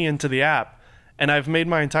any money into the app, and I've made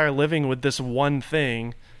my entire living with this one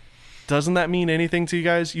thing. Doesn't that mean anything to you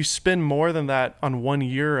guys? You spend more than that on 1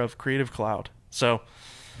 year of Creative Cloud. So,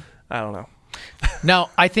 I don't know. No,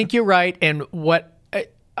 I think you're right. And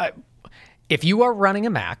if you are running a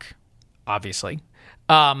Mac, obviously,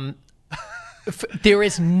 there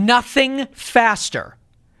is nothing faster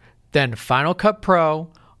than Final Cut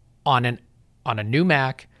Pro on a new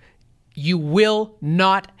Mac. You will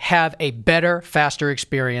not have a better, faster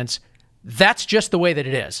experience. That's just the way that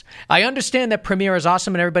it is. I understand that Premiere is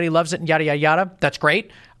awesome and everybody loves it and yada, yada, yada. That's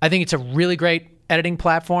great. I think it's a really great editing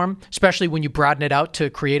platform, especially when you broaden it out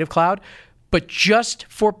to Creative Cloud. But just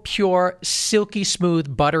for pure, silky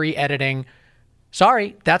smooth, buttery editing,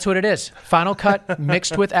 sorry, that's what it is. Final Cut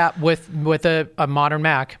mixed with a modern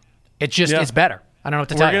Mac. It just is better. I don't know what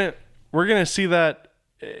to tell you. We're going to see that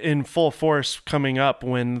in full force coming up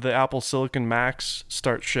when the Apple Silicon Macs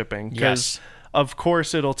start shipping. Because of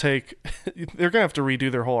course they're going to have to redo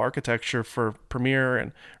their whole architecture for Premiere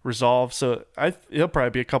and Resolve. So it'll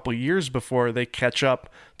probably be a couple years before they catch up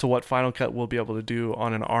to what Final Cut will be able to do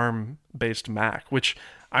on an ARM-based Mac, which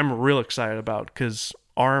I'm real excited about because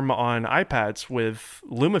ARM on iPads with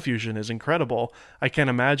LumaFusion is incredible. I can't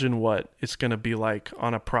imagine what it's going to be like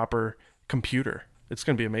on a proper computer. It's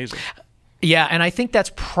going to be amazing. Yeah, and I think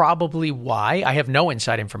that's probably why I have no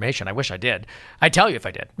inside information. I wish I did. I'd tell you if I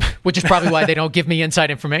did, which is probably why they don't give me inside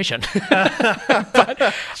information.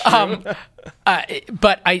 But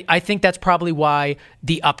I think that's probably why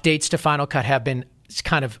the updates to Final Cut have been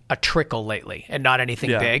kind of a trickle lately and not anything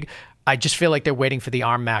big. I just feel like they're waiting for the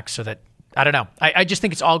ARM Mac so that, I don't know. I just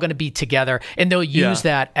think it's all going to be together, and they'll use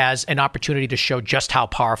that as an opportunity to show just how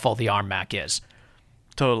powerful the ARM Mac is.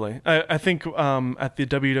 Totally. I think at the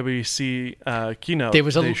WWDC keynote, there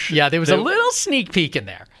was a little sneak peek in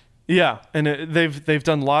there. Yeah, and they've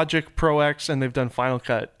done Logic Pro X and they've done Final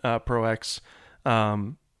Cut Pro X. They've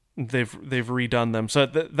redone them, so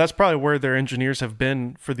that's probably where their engineers have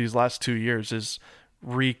been for these last 2 years, is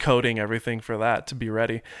recoding everything for that to be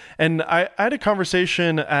ready. And I had a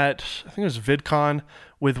conversation at, I think it was VidCon,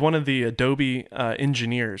 with one of the Adobe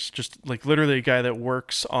engineers, just like literally a guy that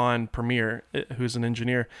works on Premiere, who's an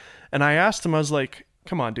engineer. And I asked him, I was like,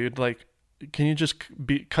 come on, dude, like, can you just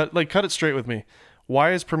cut it straight with me?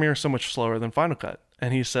 Why is Premiere so much slower than Final Cut?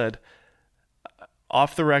 And he said,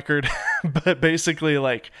 off the record, but basically,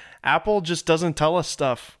 like, Apple just doesn't tell us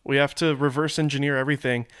stuff. We have to reverse engineer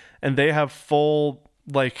everything, and they have full,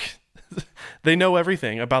 like, they know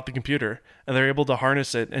everything about the computer, and they're able to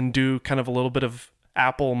harness it and do kind of a little bit of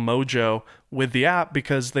Apple mojo with the app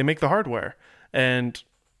because they make the hardware. And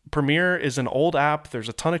Premiere is an old app. There's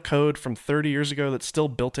a ton of code from 30 years ago that's still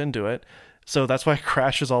built into it. So that's why it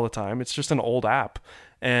crashes all the time. It's just an old app.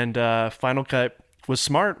 And Final Cut was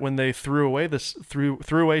smart when they threw away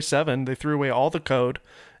 7. They threw away all the code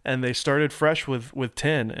and they started fresh with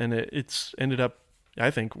 10. And it's ended up,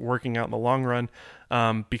 I think, working out in the long run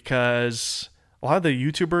because a lot of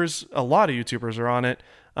YouTubers are on it.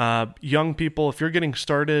 Young people, if you're getting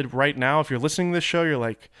started right now, if you're listening to this show, you're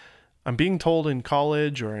like, I'm being told in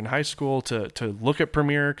college or in high school to look at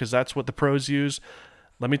Premiere because that's what the pros use.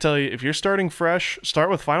 Let me tell you, if you're starting fresh, start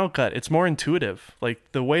with Final Cut. It's more intuitive. Like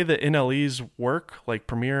the way that NLEs work, like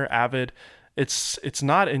Premiere, Avid, it's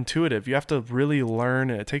not intuitive. You have to really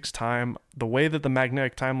learn, and it takes time. The way that the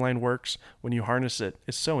magnetic timeline works when you harness it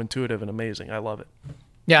is so intuitive and amazing. I love it.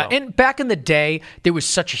 Yeah, and back in the day, there was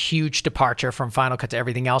such a huge departure from Final Cut to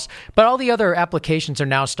everything else, but all the other applications are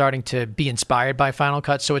now starting to be inspired by Final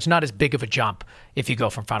Cut, so it's not as big of a jump if you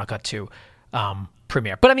go from Final Cut to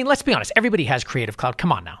Premiere. But I mean, let's be honest, everybody has Creative Cloud.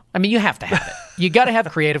 Come on now. I mean, you have to have it. You got to have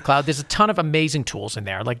Creative Cloud. There's a ton of amazing tools in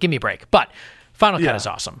there. Like, give me a break. But Final Cut is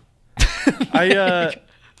awesome.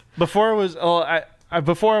 Before I was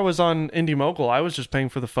on IndieMogul, I was just paying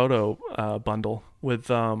for the photo bundle with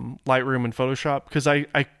Lightroom and Photoshop because I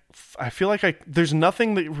feel like there's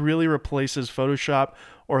nothing that really replaces Photoshop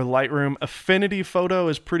or Lightroom. Affinity Photo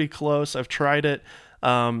is pretty close. I've tried it.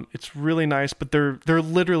 It's really nice, but there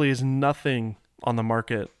literally is nothing on the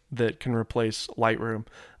market that can replace Lightroom.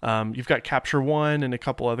 You've got Capture One and a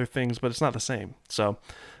couple other things, but it's not the same. So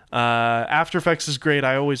After Effects is great.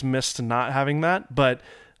 I always missed not having that, but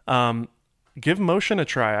give Motion a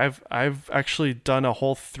try. I've actually done a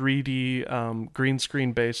whole 3D green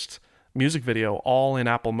screen based music video all in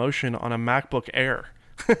Apple Motion on a MacBook Air.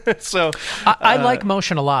 So I like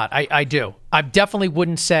Motion a lot. I do. I definitely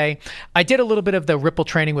wouldn't say I did a little bit of the Ripple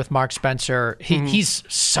training with Mark Spencer. He's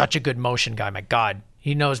such a good Motion guy. My God,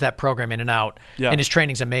 he knows that program in and out, and his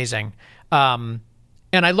training's amazing. And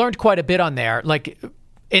I learned quite a bit on there. Like,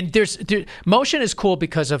 and Motion is cool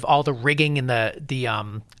because of all the rigging and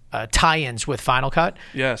the tie-ins with Final Cut.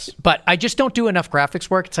 Yes. But I just don't do enough graphics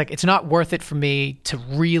work. It's like it's not worth it for me to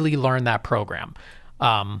really learn that program.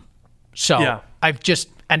 I've just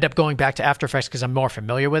end up going back to After Effects because I'm more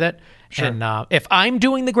familiar with it. Sure. And if I'm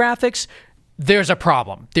doing the graphics, there's a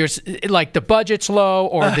problem. There's like the budget's low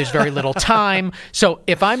or there's very little time. So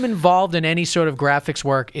if I'm involved in any sort of graphics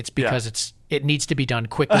work, it's because it needs to be done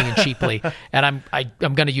quickly and cheaply. And I'm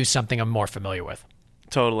going to use something I'm more familiar with.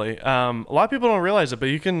 Totally. A lot of people don't realize it, but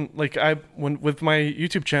you can, like, with my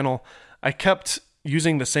YouTube channel, I kept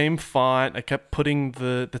using the same font. I kept putting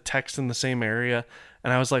the text in the same area.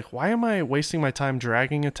 And I was like, why am I wasting my time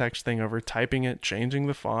dragging a text thing over, typing it, changing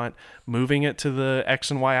the font, moving it to the X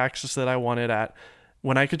and Y axis that I want it at,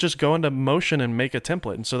 when I could just go into Motion and make a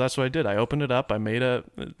template? And so that's what I did. I opened it up. I made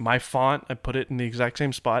my font. I put it in the exact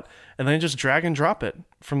same spot, and then I just drag and drop it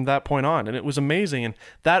from that point on. And it was amazing. And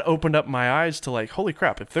that opened up my eyes to, like, holy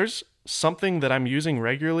crap, if there's something that I'm using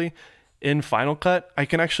regularly in Final Cut, I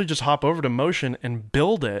can actually just hop over to Motion and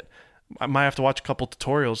build it. I might have to watch a couple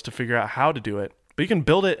tutorials to figure out how to do it. But you can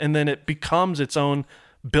build it, and then it becomes its own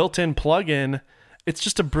built-in plugin. It's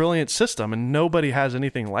just a brilliant system, and nobody has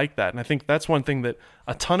anything like that. And I think that's one thing that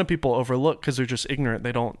a ton of people overlook because they're just ignorant.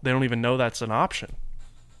 They don't even know that's an option.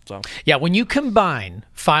 So yeah, when you combine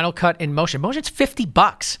Final Cut and Motion's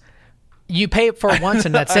 $50. You pay it for once,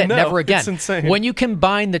 and that's it. know, Never again. It's insane. When you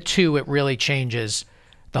combine the two, it really changes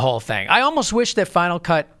the whole thing. I almost wish that Final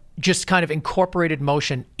Cut just kind of incorporated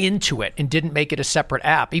Motion into it and didn't make it a separate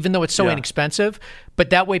app, even though it's so inexpensive.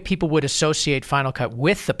 But that way people would associate Final Cut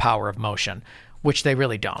with the power of Motion, which they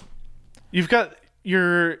really don't. You've got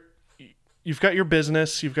your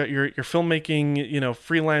business, you've got your filmmaking,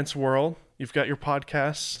 freelance world, you've got your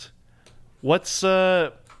podcast. What's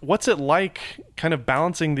it like kind of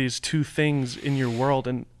balancing these two things in your world,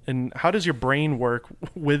 and how does your brain work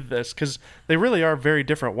with this? Because they really are very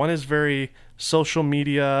different. One is very social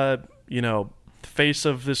media, face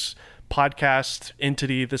of this podcast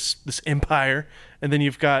entity, this empire, and then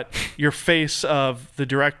you've got your face of the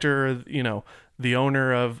director, the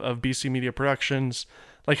owner of BC Media Productions.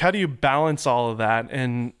 Like, how do you balance all of that?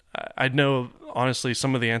 And I know, honestly,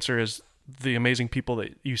 some of the answer is the amazing people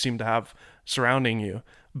that you seem to have surrounding you.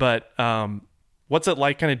 But what's it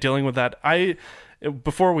like kind of dealing with that?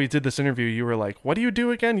 Before we did this interview, you were like, what do you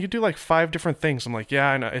do again? You do like 5 different things. I'm like,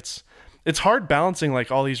 yeah, I know. It's hard balancing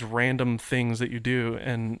like all these random things that you do.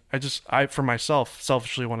 And I for myself,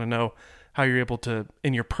 selfishly want to know how you're able to,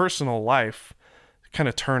 in your personal life, kind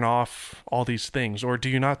of turn off all these things. Or do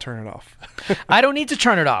you not turn it off? I don't need to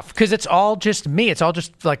turn it off because it's all just me. It's all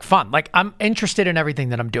just like fun. Like, I'm interested in everything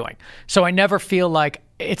that I'm doing. So I never feel like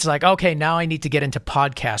it's like, okay, now I need to get into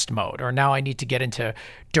podcast mode, or now I need to get into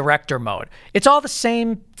director mode. It's all the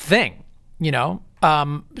same thing,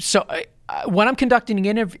 So when I'm conducting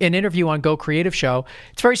an interview on Go Creative Show,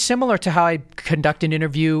 it's very similar to how I conduct an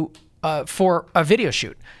interview for a video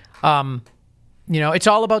shoot. It's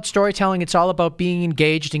all about storytelling. It's all about being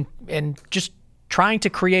engaged and just trying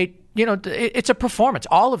to create, it's a performance.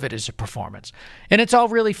 All of it is a performance, and it's all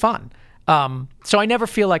really fun. So I never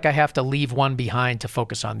feel like I have to leave one behind to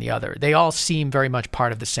focus on the other. They all seem very much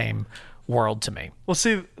part of the same world to me. Well,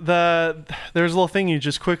 see, there's a little thing you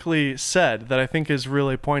just quickly said that I think is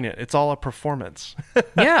really poignant. It's all a performance.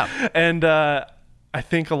 Yeah. And I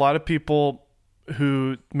think a lot of people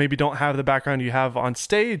who maybe don't have the background you have on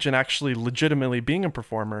stage and actually legitimately being a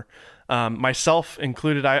performer, myself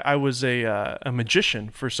included, I was a magician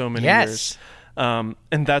for so many years.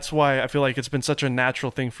 And that's why I feel like it's been such a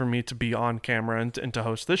natural thing for me to be on camera and to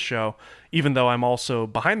host this show, even though I'm also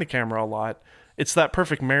behind the camera a lot. It's that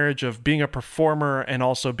perfect marriage of being a performer and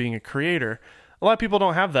also being a creator. A lot of people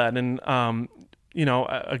don't have that. And,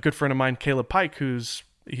 a good friend of mine, Caleb Pike,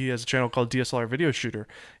 he has a channel called DSLR Video Shooter.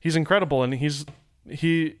 He's incredible. And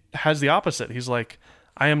he has the opposite. He's like,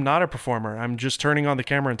 I am not a performer. I'm just turning on the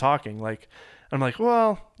camera and talking. Like, I'm like,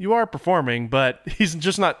 well, you are performing, but he's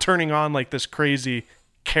just not turning on like this crazy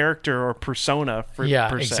character or persona per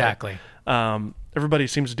se. Exactly. Everybody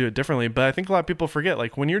seems to do it differently, but I think a lot of people forget,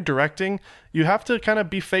 like, when you're directing, you have to kind of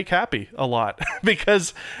be fake happy a lot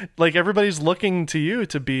because like everybody's looking to you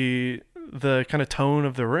to be the kind of tone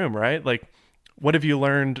of the room, right? Like, what have you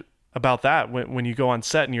learned about that when you go on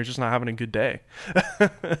set and you're just not having a good day.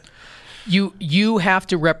 You have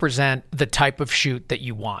to represent the type of shoot that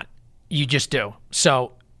you want. You just do.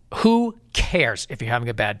 So who cares if you're having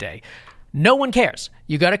a bad day? No one cares.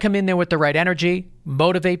 You got to come in there with the right energy,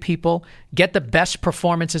 motivate people, get the best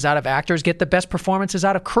performances out of actors, get the best performances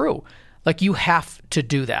out of crew. Like, you have to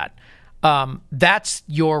do that. That's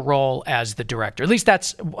your role as the director. At least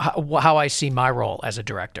that's how I see my role as a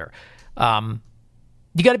director.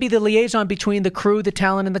 You got to be the liaison between the crew, the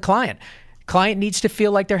talent, and the client. Client needs to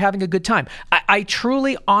feel like they're having a good time. I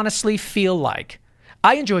truly, honestly feel like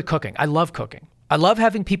I enjoy cooking. I love cooking. I love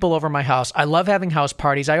having people over my house. I love having house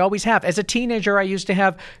parties. I always have. As a teenager, I used to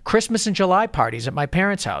have Christmas and July parties at my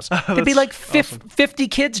parents' house. There'd be like 50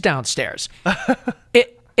 kids downstairs.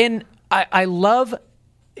 And I love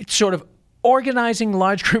sort of organizing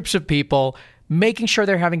large groups of people, making sure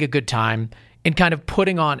they're having a good time, and kind of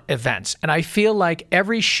putting on events. And I feel like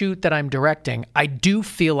every shoot that I'm directing, I do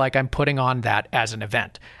feel like I'm putting on that as an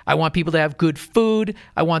event. I want people to have good food.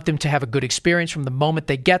 I want them to have a good experience from the moment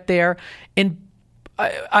they get there. And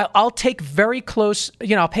I'll take very close,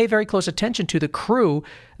 I'll pay very close attention to the crew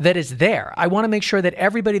that is there. I want to make sure that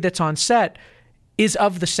everybody that's on set is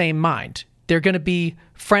of the same mind. They're going to be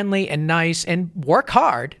friendly and nice and work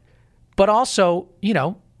hard, but also,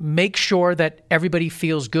 make sure that everybody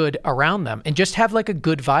feels good around them and just have like a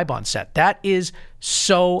good vibe on set. That is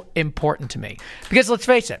so important to me, because let's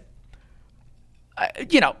face it,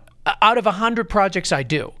 out of 100 projects I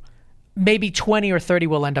do, maybe 20 or 30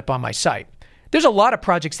 will end up on my site. There's a lot of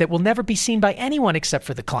projects that will never be seen by anyone except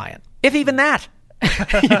for the client, if even that.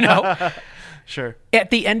 Sure. At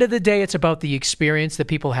the end of the day, it's about the experience that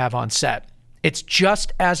people have on set. It's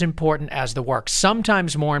just as important as the work,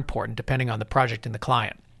 sometimes more important, depending on the project and the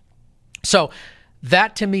client. So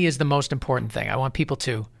that, to me, is the most important thing. I want people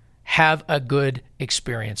to have a good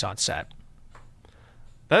experience on set.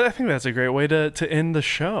 I think that's a great way to end the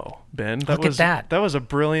show, Ben. Look at that. That was a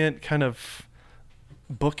brilliant kind of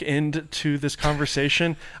bookend to this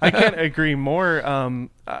conversation. I can't agree more.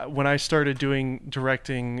 When I started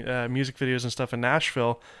directing music videos and stuff in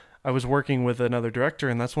Nashville, I was working with another director,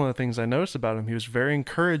 and that's one of the things I noticed about him. He was very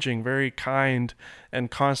encouraging, very kind,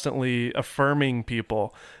 and constantly affirming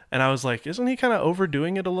people. And I was like, isn't he kind of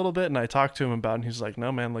overdoing it a little bit? And I talked to him about it, and he's like,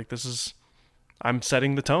 no, man, like, I'm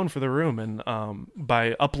setting the tone for the room. And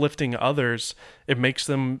by uplifting others, it makes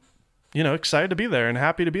them, excited to be there and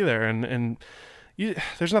happy to be there. And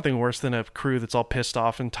there's nothing worse than a crew that's all pissed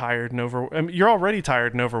off and tired and you're already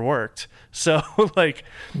tired and overworked. So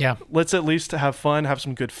let's at least have fun, have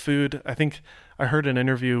some good food. I think I heard an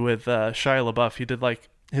interview with Shia LaBeouf. He did like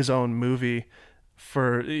his own movie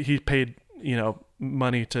he paid,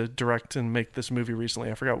 money to direct and make this movie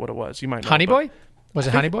recently. I forgot what it was. You might know. Honey Boy? Was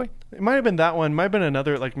it Honey Boy? It might have been that one. Might have been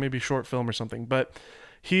another, like maybe short film or something. But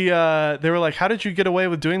they were like, how did you get away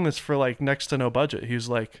with doing this for like next to no budget? He was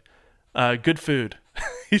like, good food.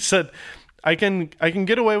 He said, I can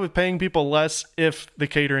get away with paying people less if the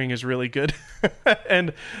catering is really good.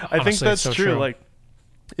 And honestly, I think that's so true. Like,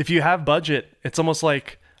 if you have budget, it's almost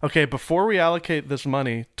like, okay, before we allocate this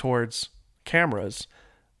money towards cameras,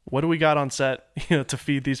 what do we got on set, to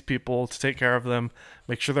feed these people, to take care of them,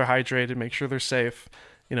 make sure they're hydrated, make sure they're safe.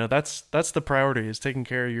 That's the priority, is taking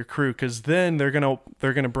care of your crew, because then they're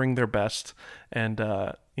gonna bring their best. And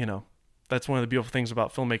that's one of the beautiful things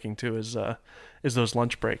about filmmaking too, is those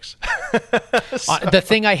lunch breaks. The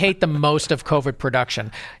thing I hate the most of COVID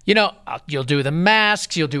production, you'll do the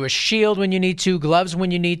masks, you'll do a shield when you need to, gloves when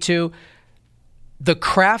you need to. The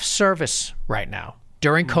craft service right now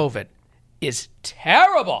during COVID is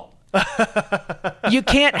terrible. You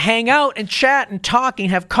can't hang out and chat and talk and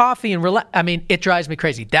have coffee and relax. I mean, it drives me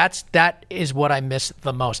crazy. That is what I miss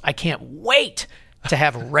the most. I can't wait to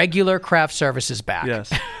have regular craft services back.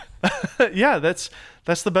 Yes. Yeah, that's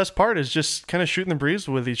the best part, is just kind of shooting the breeze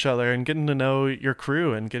with each other and getting to know your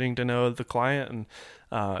crew and getting to know the client. And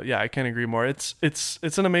I can't agree more. It's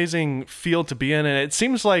an amazing field to be in, and it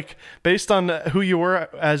seems like, based on who you were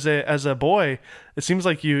as a boy, it seems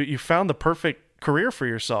like you found the perfect career for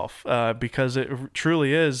yourself, because it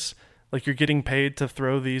truly is like you're getting paid to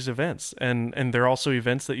throw these events, and they're also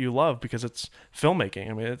events that you love because it's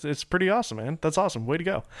filmmaking. I mean, it's pretty awesome, man. That's awesome. Way to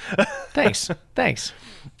go. Thanks.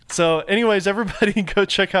 So anyways, everybody go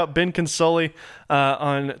check out Ben Consoli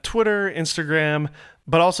on Twitter, Instagram,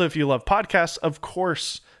 but also if you love podcasts, of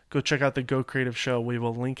course, go check out the Go Creative Show. We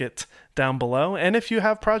will link it down below. And if you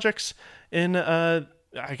have projects in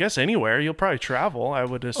I guess anywhere. You'll probably travel, I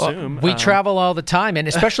would assume. We travel all the time, and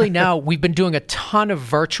especially now, we've been doing a ton of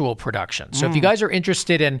virtual production. So if you guys are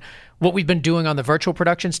interested in what we've been doing on the virtual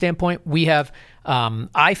production standpoint, we have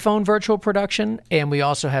iPhone virtual production, and we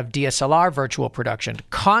also have DSLR virtual production,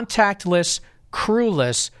 contactless,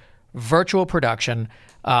 crewless virtual production.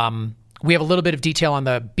 We have a little bit of detail on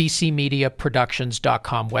the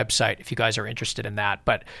bcmediaproductions.com website if you guys are interested in that.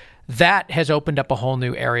 But that has opened up a whole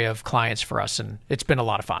new area of clients for us, and it's been a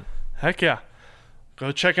lot of fun. Heck yeah.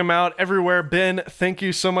 Go check him out everywhere. Ben, thank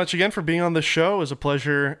you so much again for being on the show. It was a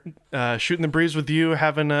pleasure shooting the breeze with you,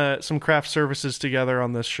 having some craft services together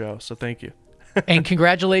on this show. So thank you. And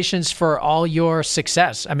congratulations for all your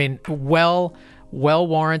success. I mean, well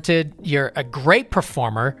warranted. You're a great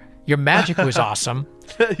performer. Your magic was awesome.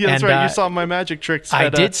 Yeah, that's right. You saw my magic tricks. I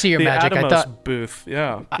did see your magic. I thought booth.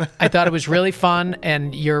 Yeah, I thought it was really fun,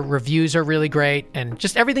 and your reviews are really great, and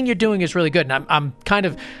just everything you're doing is really good. And I'm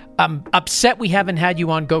upset we haven't had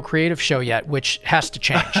you on Go Creative Show yet, which has to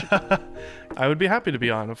change. I would be happy to be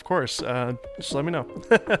on, of course. Just let me know.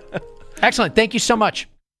 Excellent. Thank you so much.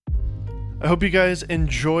 I hope you guys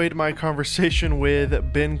enjoyed my conversation with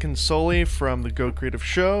Ben Consoli from the Go Creative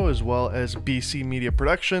Show, as well as BC Media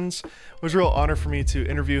Productions. It was a real honor for me to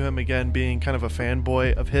interview him again, being kind of a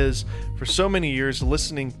fanboy of his for so many years,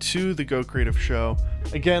 listening to the Go Creative Show.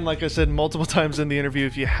 Again, like I said multiple times in the interview,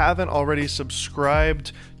 if you haven't already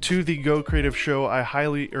subscribed to the Go Creative Show, I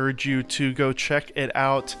highly urge you to go check it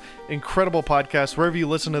out. Incredible podcast. Wherever you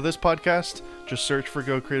listen to this podcast, just search for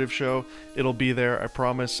Go Creative Show. It'll be there, I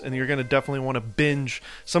promise. And you're going to definitely want to binge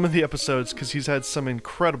some of the episodes because he's had some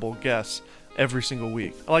incredible guests every single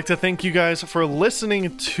week. I'd like to thank you guys for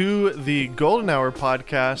listening to the Golden Hour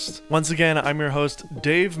podcast. Once again, I'm your host,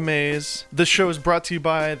 Dave Mays. This show is brought to you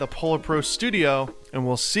by the Polar Pro Studio, and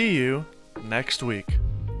we'll see you next week.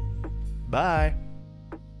 Bye.